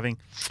road driving,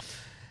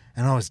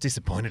 and I was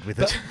disappointed with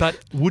it. But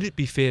would it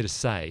be fair to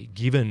say,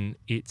 given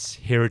its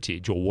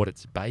heritage or what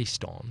it's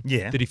based on,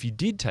 that if you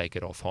did take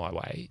it off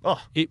highway,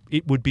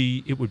 it would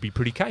be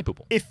pretty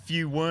capable? If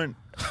you weren't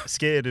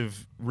scared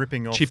of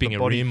ripping off Chipping the a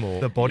body, rim or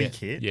the body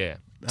kit. Yeah.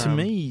 To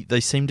me, they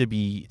seem to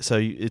be... So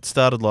it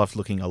started life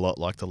looking a lot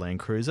like the Land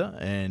Cruiser,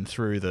 and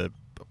through the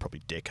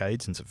probably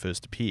decades since it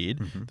first appeared,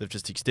 they've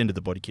just extended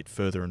the body kit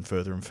further and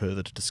further and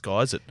further to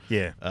disguise it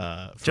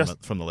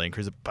from the Land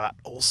Cruiser, but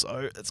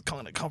also it's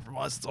kind of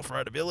compromised its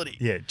off-road ability.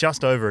 Yeah,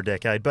 just over a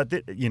decade. But,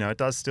 you know, it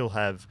does still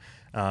have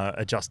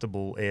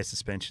adjustable air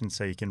suspension,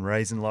 so you can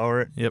raise and lower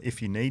it if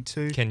you need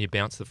to. Can you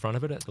bounce the front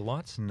of it at the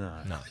lights? No.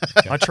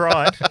 Okay. I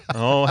tried.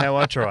 Oh, how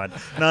I tried.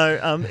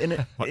 No,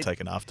 Might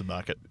take an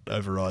aftermarket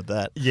override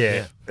that.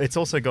 Yeah. It's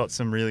also got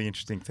some really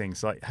interesting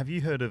things. Like, have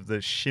you heard of the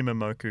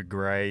Shimamoko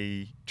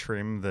grey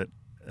trim that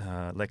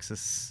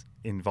Lexus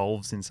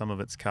involves in some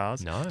of its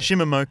cars? No.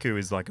 Shimamoko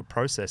is like a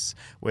process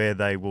where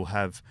they will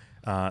have,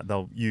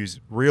 they'll use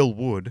real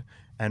wood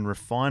and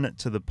refine it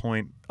to the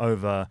point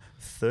over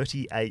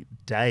 38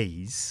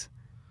 days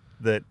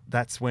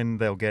that's when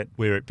they'll get...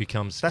 Where it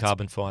becomes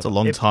carbon fibre. It's a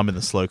long time in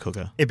the slow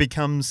cooker. It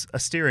becomes a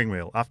steering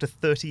wheel after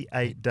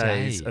 38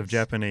 days of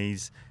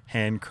Japanese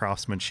hand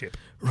craftsmanship.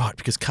 Right,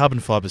 because carbon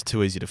fibre is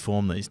too easy to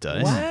form these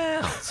days.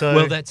 Wow. So,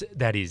 well,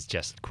 that is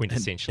just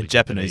quintessentially and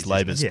Japanese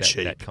labour's isn't it?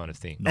 cheap. That kind of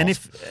thing. And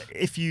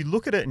if you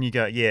look at it and you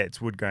go, yeah, it's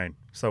wood grain,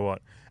 so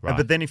what? Right.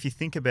 But then if you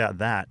think about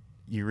that,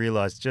 you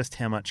realise just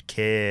how much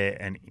care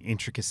and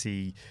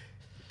intricacy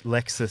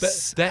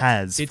Lexus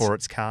has for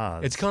its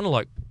cars. It's kind of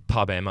like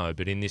pub ammo,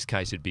 but in this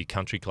case it'd be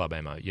country club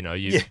ammo. You know,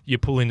 you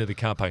pull into the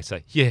car park and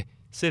say,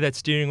 see that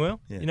steering wheel?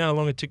 Yeah. You know how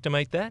long it took to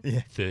make that?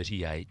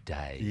 38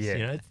 days. Yeah.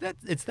 You know,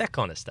 it's that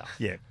kind of stuff.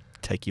 Yeah.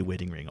 Take your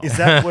wedding ring off. Is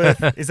that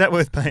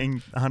worth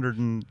paying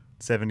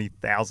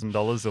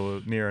 $170,000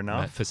 or near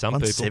enough? For some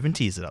people.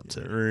 170 is it up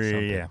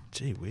to? Yeah.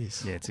 Gee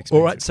whiz. Yeah, it's expensive.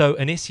 All right, so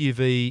an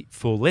SUV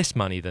for less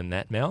money than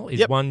that, Mel,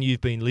 is one you've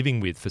been living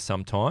with for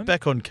some time.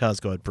 Back on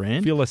CarsGuide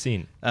brand. Fill us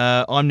in.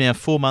 I'm now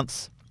 4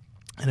 months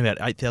and about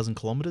 8,000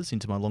 kilometres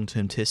into my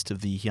long-term test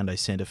of the Hyundai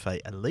Santa Fe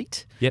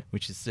Elite,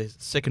 which is the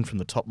second from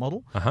the top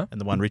model,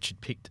 and the one Richard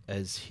picked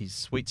as his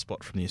sweet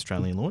spot from the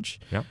Australian launch.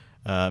 Yep.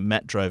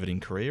 Matt drove it in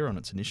Korea on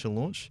its initial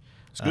launch.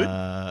 It's good.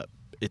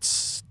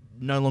 It's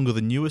no longer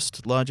the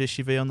newest large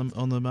SUV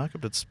on the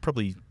market, but it's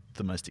probably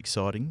the most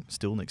exciting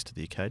still next to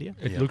the Acadia.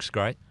 It looks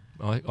great.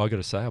 I got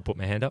to say, I'll put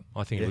my hand up.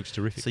 I think it looks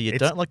terrific. So you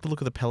don't like the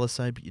look of the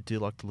Palisade, but you do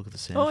like the look of the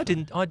Santa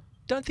Fe? I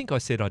don't think I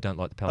said I don't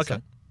like the Palisade.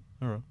 Okay.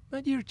 All right.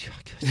 Mate, you're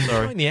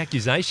throwing the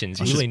accusations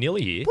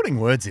willy-nilly here.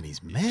 Putting words in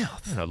his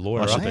mouth. A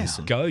lawyer up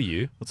and go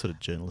you. What sort of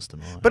journalist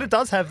am I? But it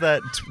does have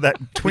that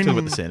twin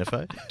with the Santa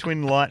Fe.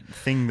 Twin light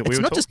thing that we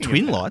were talking about. It's not just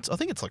twin lights. I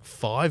think it's like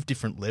 5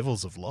 different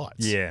levels of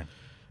lights. Yeah.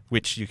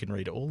 Which you can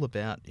read all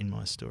about in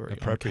my story.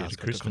 Appropriate to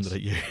Christmas.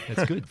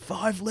 That's good.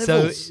 5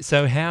 levels.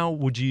 So how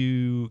would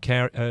you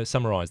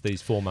summarise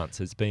these 4 months?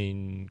 It's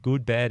been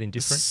good, bad,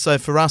 indifferent? So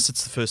for us,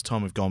 it's the first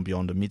time we've gone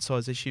beyond a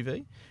mid-size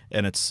SUV,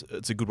 and it's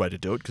a good way to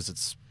do it because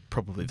it's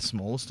probably the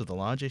smallest of the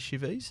large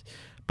SUVs.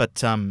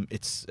 But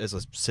it's, as I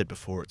said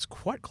before, it's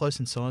quite close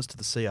in size to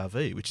the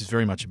CR-V, which is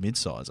very much a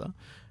mid-sizer.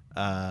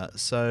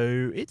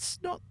 So it's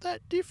not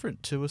that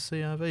different to a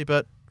CR-V,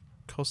 but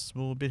costs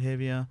more, a bit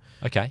heavier.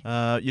 Okay.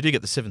 You do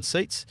get the 7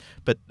 seats,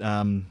 but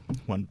one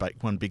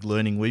big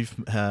learning we've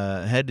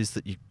had is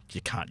that you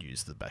can't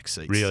use the back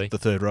seats. Really? The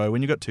third row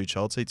when you've got 2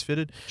 child seats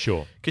fitted.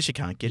 Sure. Because you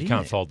can't get in. You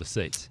can't there. fold the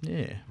seats.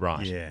 Yeah.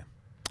 Right. Yeah.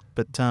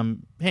 But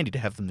handy to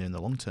have them there in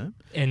the long term.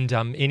 And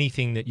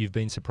anything that you've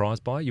been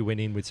surprised by? You went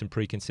in with some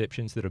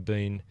preconceptions that have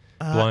been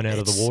blown out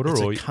of the water?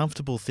 It's a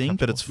comfortable thing,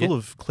 but it's full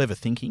of clever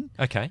thinking.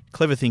 Okay.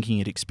 Clever thinking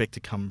you'd expect to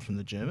come from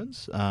the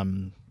Germans.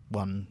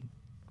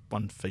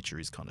 One feature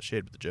is kind of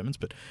shared with the Germans,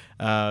 but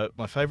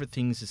my favourite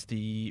things is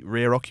the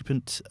rear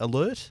occupant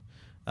alert.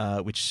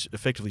 which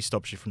effectively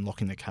stops you from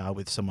locking the car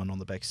with someone on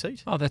the back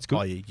seat. Oh, that's good.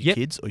 I.e. your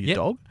kids or your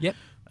dog. Yep.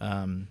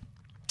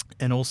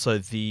 And also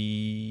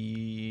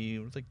the,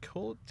 what do they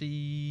call it?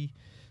 The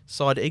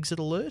side exit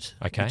alert,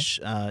 which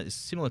is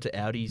similar to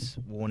Audi's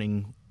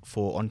warning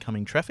for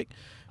oncoming traffic,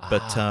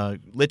 but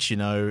lets you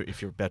know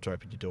if you're about to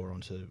open your door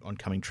onto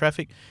oncoming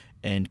traffic,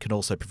 and can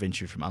also prevent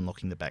you from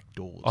unlocking the back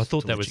doors. I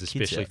thought that was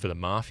especially for the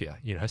mafia.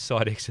 You know,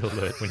 side exit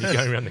alert. When you're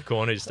going around the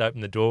corner, just open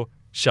the door,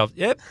 shove.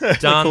 Yep, They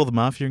done. call the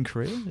mafia in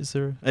Korea? Is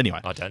there? Anyway,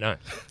 I don't know.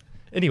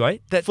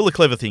 Anyway, that's full of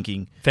clever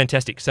thinking.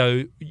 fantastic.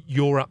 So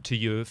you're up to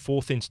your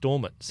 4th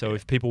instalment. So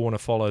if people want to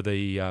follow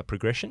the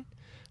progression,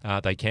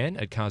 they can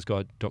at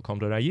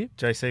carsguide.com.au.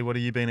 JC, what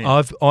have you been in?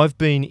 I've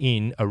been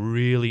in a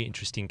really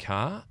interesting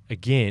car.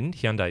 Again,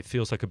 Hyundai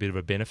feels like a bit of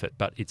a benefit,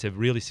 but it's a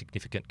really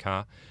significant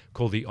car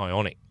called the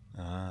Ioniq.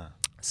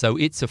 So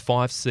it's a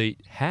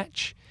 5-seat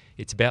hatch.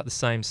 It's about the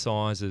same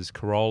size as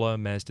Corolla,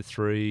 Mazda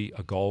 3,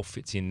 a Golf.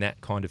 It's in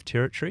that kind of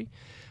territory,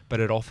 but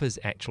it offers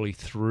actually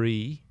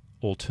 3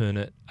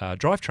 alternate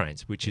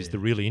drivetrains, which is the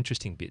really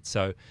interesting bit.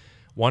 So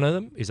one of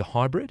them is a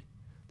hybrid.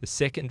 The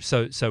second,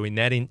 so in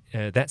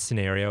that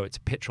scenario, it's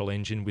a petrol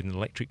engine with an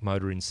electric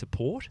motor in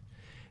support.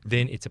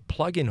 Then it's a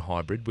plug-in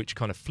hybrid, which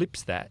kind of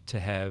flips that to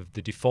have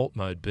the default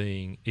mode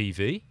being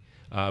EV,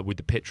 with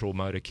the petrol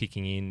motor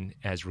kicking in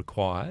as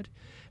required.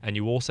 And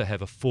you also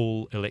have a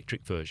full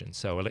electric version,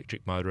 so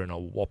electric motor and a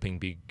whopping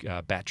big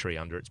battery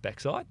under its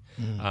backside.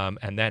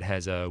 And that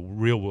has a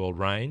real-world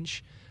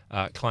range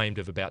claimed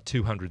of about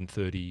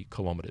 230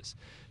 kilometres.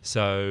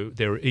 So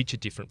they're each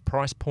at different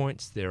price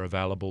points. They're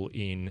available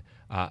in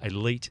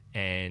elite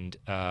and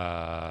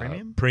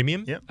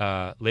premium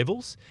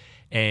levels.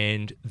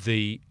 And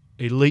the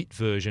elite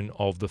version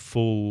of the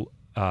full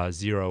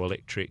zero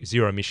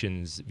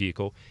emissions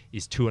vehicle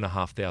is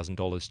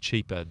 $2,500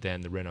 cheaper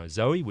than the Renault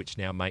Zoe, which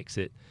now makes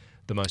it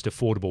the most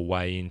affordable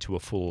way into a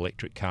full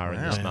electric car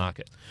in this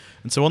market.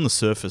 And so on the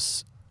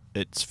surface,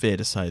 it's fair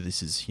to say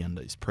this is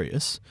Hyundai's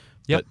Prius,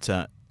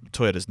 but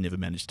Toyota's never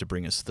managed to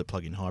bring us the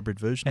plug-in hybrid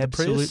version of the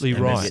Prius. Absolutely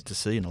and right. we've yet to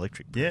see an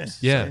electric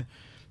Prius. Yeah. So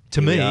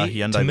To me,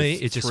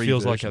 Hyundai it just 3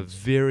 feels like a versions.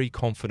 very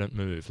confident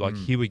move. Like,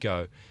 here we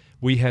go.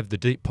 We have the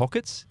deep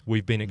pockets.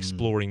 We've been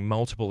exploring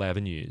multiple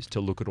avenues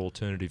to look at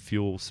alternative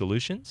fuel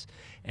solutions.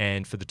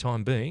 And for the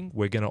time being,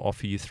 we're going to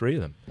offer you 3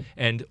 of them.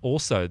 And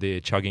also,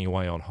 they're chugging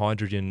away on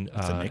hydrogen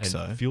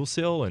and fuel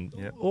cell and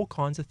all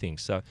kinds of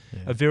things. So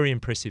a very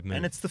impressive move.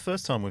 And it's the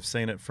first time we've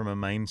seen it from a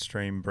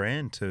mainstream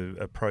brand to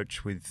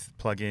approach with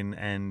plug-in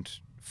and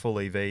full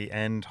EV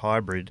and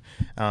hybrid.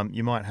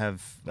 You might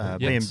have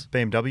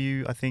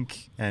BMW, I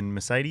think, and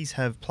Mercedes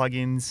have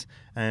plug-ins,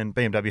 and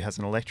BMW has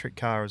an electric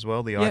car as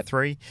well, the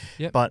i3.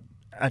 But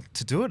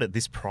to do it at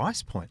this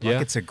price point,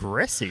 like, it's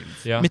aggressive.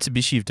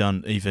 Mitsubishi have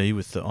done EV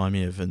with the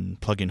iMEV and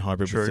plug-in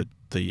hybrid with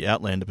the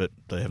Outlander, but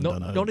they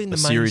haven't done a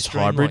series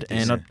hybrid,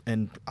 like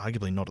and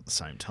arguably not at the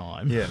same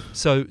time.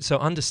 So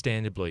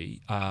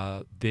understandably,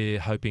 they're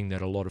hoping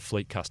that a lot of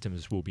fleet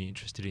customers will be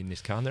interested in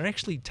this car, and they're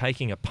actually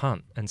taking a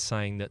punt and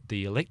saying that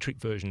the electric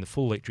version, the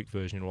full electric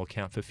version, will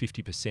account for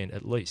 50%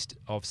 at least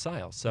of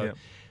sales. So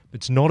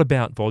it's not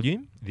about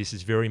volume. This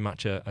is very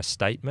much a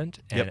statement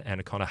and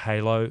a kind of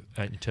halo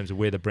in terms of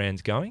where the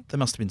brand's going. They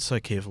must have been so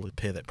careful to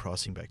pare that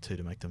pricing back too,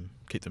 to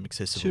keep them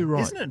accessible. Too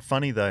right. Isn't it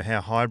funny though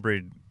how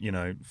hybrid,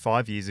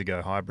 5 years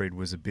ago hybrid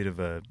was a bit of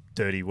a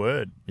dirty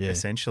word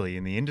essentially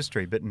in the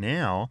industry, but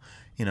now,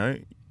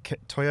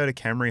 Toyota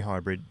Camry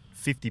hybrid,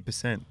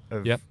 50%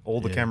 of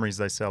all the Camrys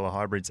they sell are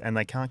hybrids, and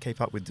they can't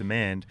keep up with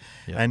demand.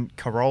 And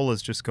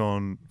Corolla's just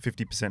gone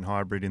 50%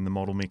 hybrid in the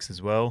model mix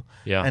as well.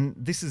 And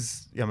this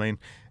is,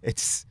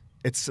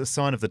 it's a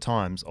sign of the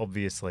times,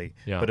 obviously,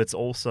 but it's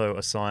also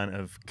a sign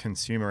of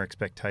consumer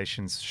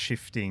expectations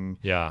shifting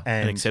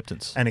and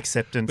acceptance.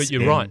 But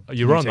you're right.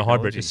 You're right on the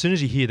hybrid. As soon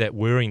as you hear that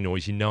whirring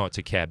noise, you know it's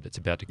a cab that's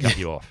about to cut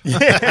you off.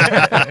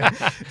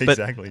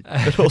 Exactly.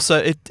 But also,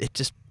 it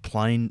just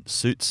plain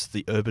suits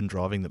the urban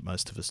driving that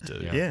most of us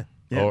do.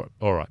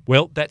 All right.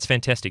 Well, that's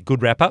fantastic.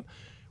 Good wrap up.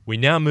 We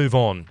now move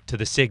on to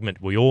the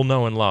segment we all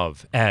know and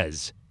love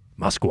as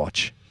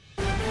Muskwatch.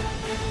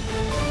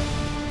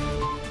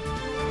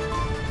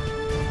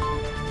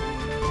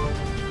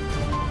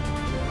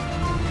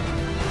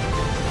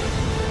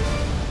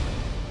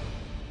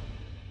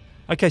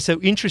 Okay,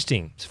 so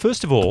interesting.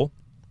 First of all,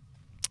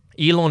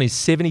 Elon is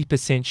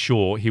 70%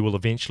 sure he will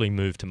eventually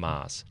move to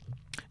Mars.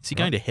 Is he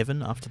going to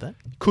heaven after that?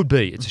 Could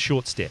be. It's a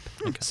short step.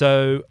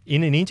 So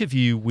in an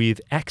interview with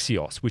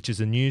Axios, which is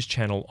a news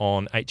channel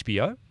on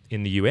HBO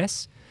in the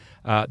US,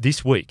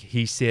 this week,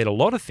 he said a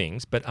lot of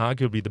things, but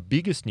arguably the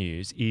biggest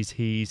news is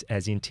he's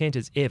as intent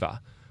as ever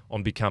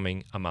on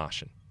becoming a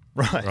Martian.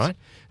 Right?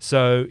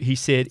 So he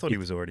said... I thought he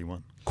was already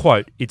one.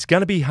 Quote, "It's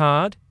going to be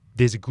hard.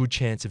 There's a good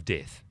chance of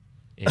death."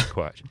 End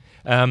quote.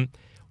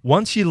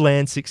 Once you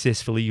land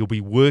successfully, you'll be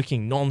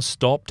working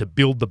non-stop to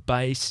build the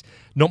base,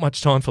 not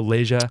much time for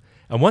leisure.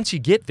 And once you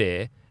get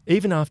there,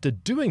 even after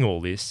doing all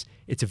this,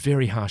 it's a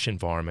very harsh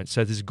environment.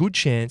 So there's a good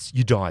chance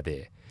you die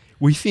there.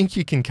 We think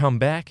you can come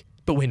back.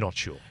 but we're not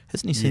sure.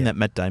 Hasn't he seen that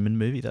Matt Damon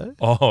movie, though?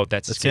 Oh,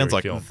 that's a That scary sounds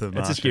like film. The That's a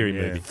Martian, scary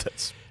yeah. movie.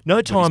 That's No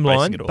what he's basing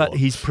timeline, it all but on.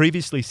 he's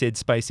previously said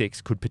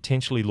SpaceX could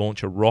potentially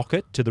launch a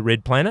rocket to the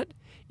Red Planet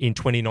in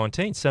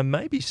 2019. So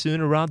maybe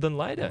sooner rather than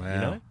later, you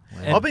know?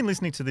 And I've been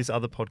listening to this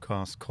other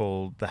podcast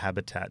called The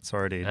Habitat.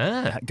 Sorry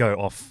to go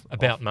off.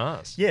 about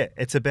Mars. Yeah,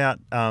 it's about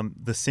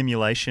the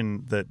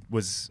simulation that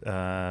was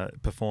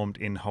performed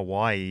in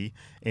Hawaii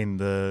in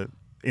a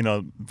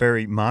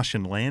very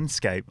Martian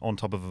landscape on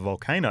top of a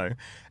volcano,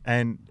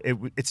 and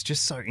it's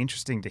just so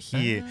interesting to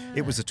hear.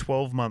 It was a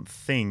 12-month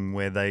thing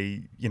where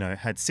they,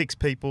 had 6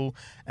 people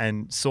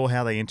and saw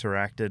how they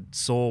interacted,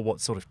 saw what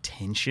sort of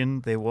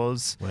tension there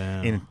was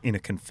in a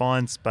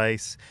confined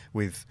space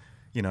with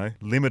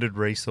limited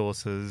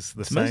resources.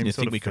 It's amazing to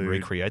sort think of we can food.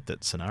 recreate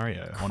that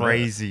scenario. on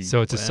Crazy. So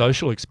it's a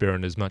social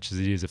experiment as much as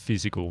it is a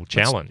physical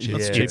challenge. Yeah.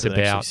 It's cheaper than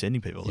actually about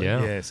sending people there.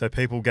 Yeah. Yeah, so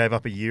people gave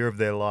up a year of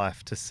their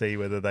life to see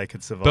whether they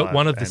could survive. But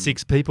one of the and-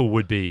 6 people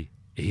would be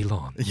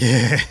Elon.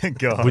 Yeah,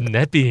 God. Wouldn't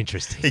that be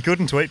interesting? He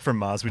couldn't tweet from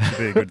Mars, which would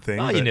be a good thing.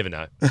 Oh, but- you never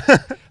know. Skew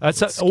the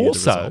Also,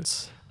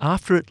 results.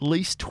 after at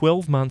least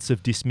 12 months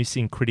of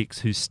dismissing critics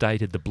who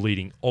stated the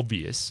bleeding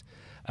obvious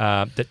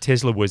that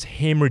Tesla was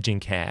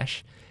hemorrhaging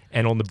cash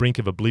and on the brink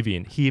of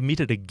oblivion, he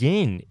admitted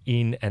again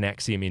in an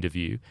Axiom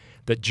interview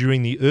that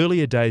during the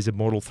earlier days of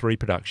Model 3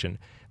 production,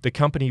 the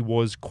company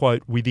was,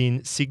 quote,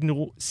 within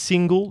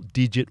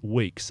single-digit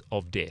weeks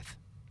of death.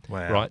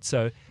 Wow. Right?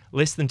 So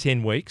less than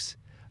 10 weeks,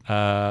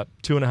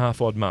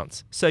 2.5 odd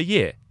months. So,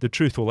 yeah, the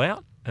truth will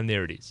out, and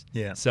there it is.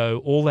 Yeah. So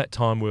all that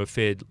time we were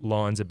fed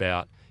lines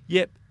about,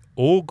 yep,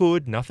 all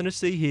good, nothing to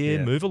see here,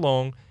 Yeah. move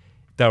along.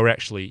 They were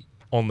actually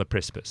on the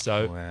precipice.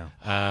 So Wow.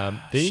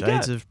 there you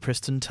Shades go. of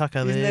Preston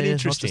Tucker there. Isn't that not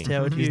interesting? just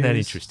Howard Isn't that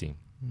Hughes. interesting?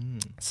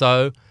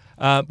 So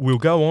we'll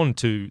go on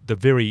to the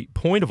very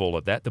point of all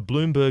of that, the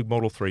Bloomberg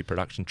Model 3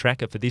 production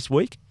tracker for this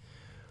week,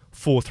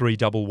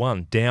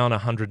 4311, down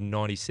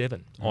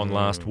 197 on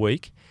last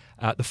week.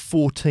 The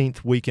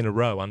 14th week in a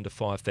row under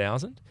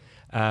 5,000.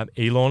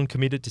 Elon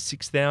committed to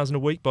 6,000 a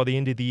week by the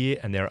end of the year,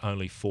 and there are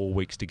only 4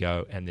 weeks to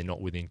go, and they're not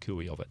within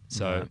cooey of it.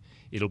 So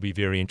it'll be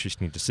very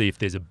interesting to see if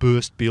there's a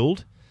burst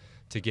build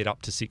to get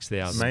up to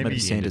 6,000. Maybe Maybe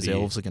at the end of Santa's the year.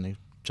 elves are going to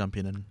jump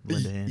in and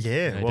lend a hand.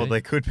 Yeah, Maybe. well,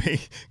 they could be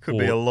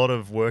Or- a lot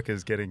of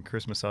workers getting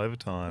Christmas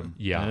overtime.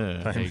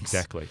 Yeah, Yeah.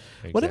 exactly.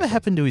 Whatever exactly.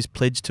 happened to his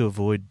pledge to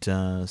avoid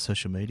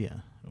social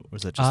media? Or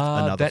was that just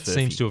another that furphy?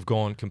 seems to have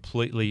gone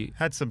completely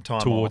Had some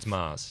time towards off.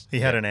 Mars. He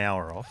had an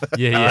hour off.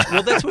 Yeah.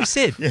 Well, that's what he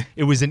said. Yeah.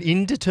 It was an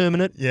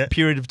indeterminate Yeah.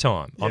 period of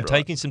time. I'm Right.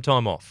 taking some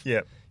time off.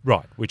 Yeah.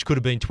 Right, which could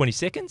have been 20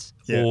 seconds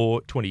Yeah.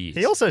 or 20 years.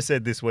 He also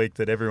said this week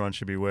that everyone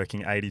should be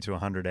working 80 to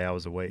 100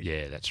 hours a week.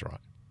 Yeah, that's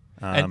right.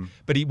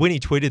 But When he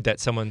tweeted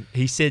that,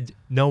 he said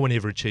no one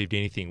ever achieved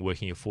anything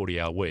working a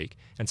 40-hour week,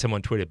 and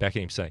someone tweeted back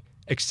at him saying,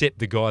 except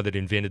the guy that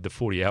invented the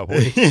 40-hour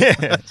week.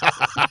 yeah,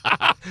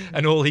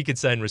 And all he could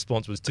say in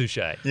response was touche.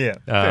 yeah,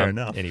 fair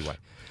enough. Anyway,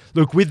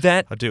 look, with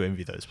that, I do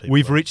envy those people.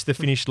 we've though. reached the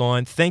finish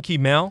line. Thank you,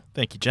 Mal.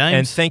 Thank you, James.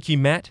 And thank you,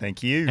 Matt.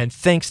 Thank you. And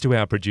thanks to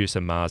our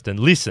producer, Marsden.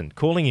 Listen,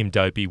 calling him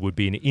dopey would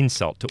be an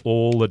insult to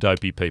all the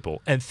dopey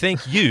people. And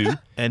thank you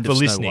and for of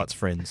Snow listening. White's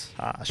friends.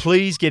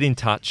 Please get in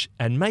touch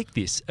and make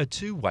this a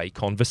two-way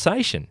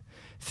conversation.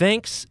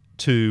 Thanks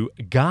to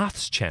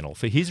Garth's channel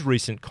for his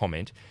recent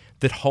comment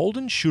that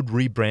Holden should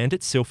rebrand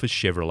itself as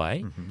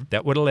Chevrolet.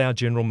 That would allow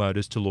General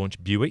Motors to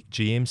launch Buick,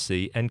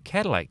 GMC and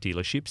Cadillac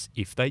dealerships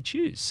if they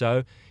choose.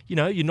 So,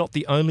 you're not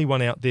the only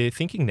one out there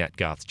thinking that,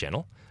 Garth's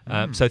channel.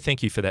 So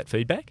thank you for that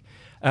feedback.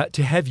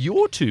 To have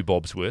your 2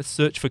 bobs worth,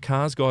 search for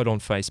CarsGuide on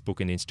Facebook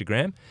and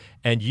Instagram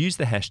and use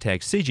the hashtag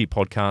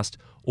CGPodcast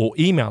or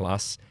email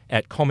us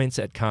at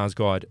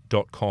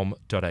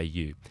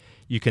comments@carsguide.com.au.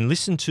 You can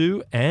listen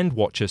to and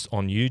watch us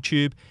on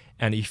YouTube,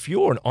 and if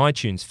you're an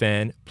iTunes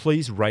fan,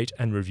 please rate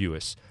and review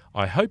us.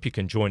 I hope you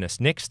can join us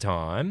next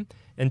time.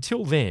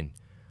 Until then,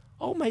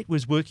 old mate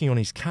was working on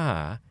his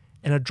car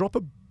and a drop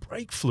of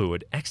brake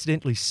fluid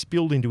accidentally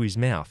spilled into his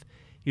mouth.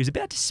 He was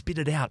about to spit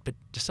it out, but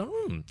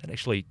decided, that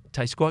actually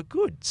tastes quite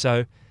good.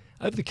 So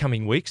over the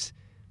coming weeks,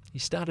 he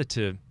started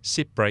to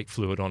sip brake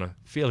fluid on a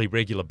fairly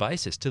regular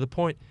basis to the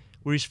point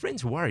where his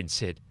friends were worried and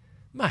said,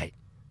 mate,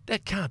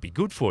 that can't be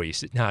good for you. He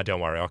said, no, don't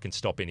worry, I can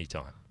stop any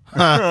time. It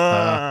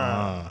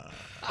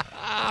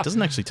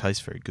doesn't actually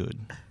taste very good.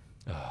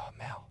 Oh,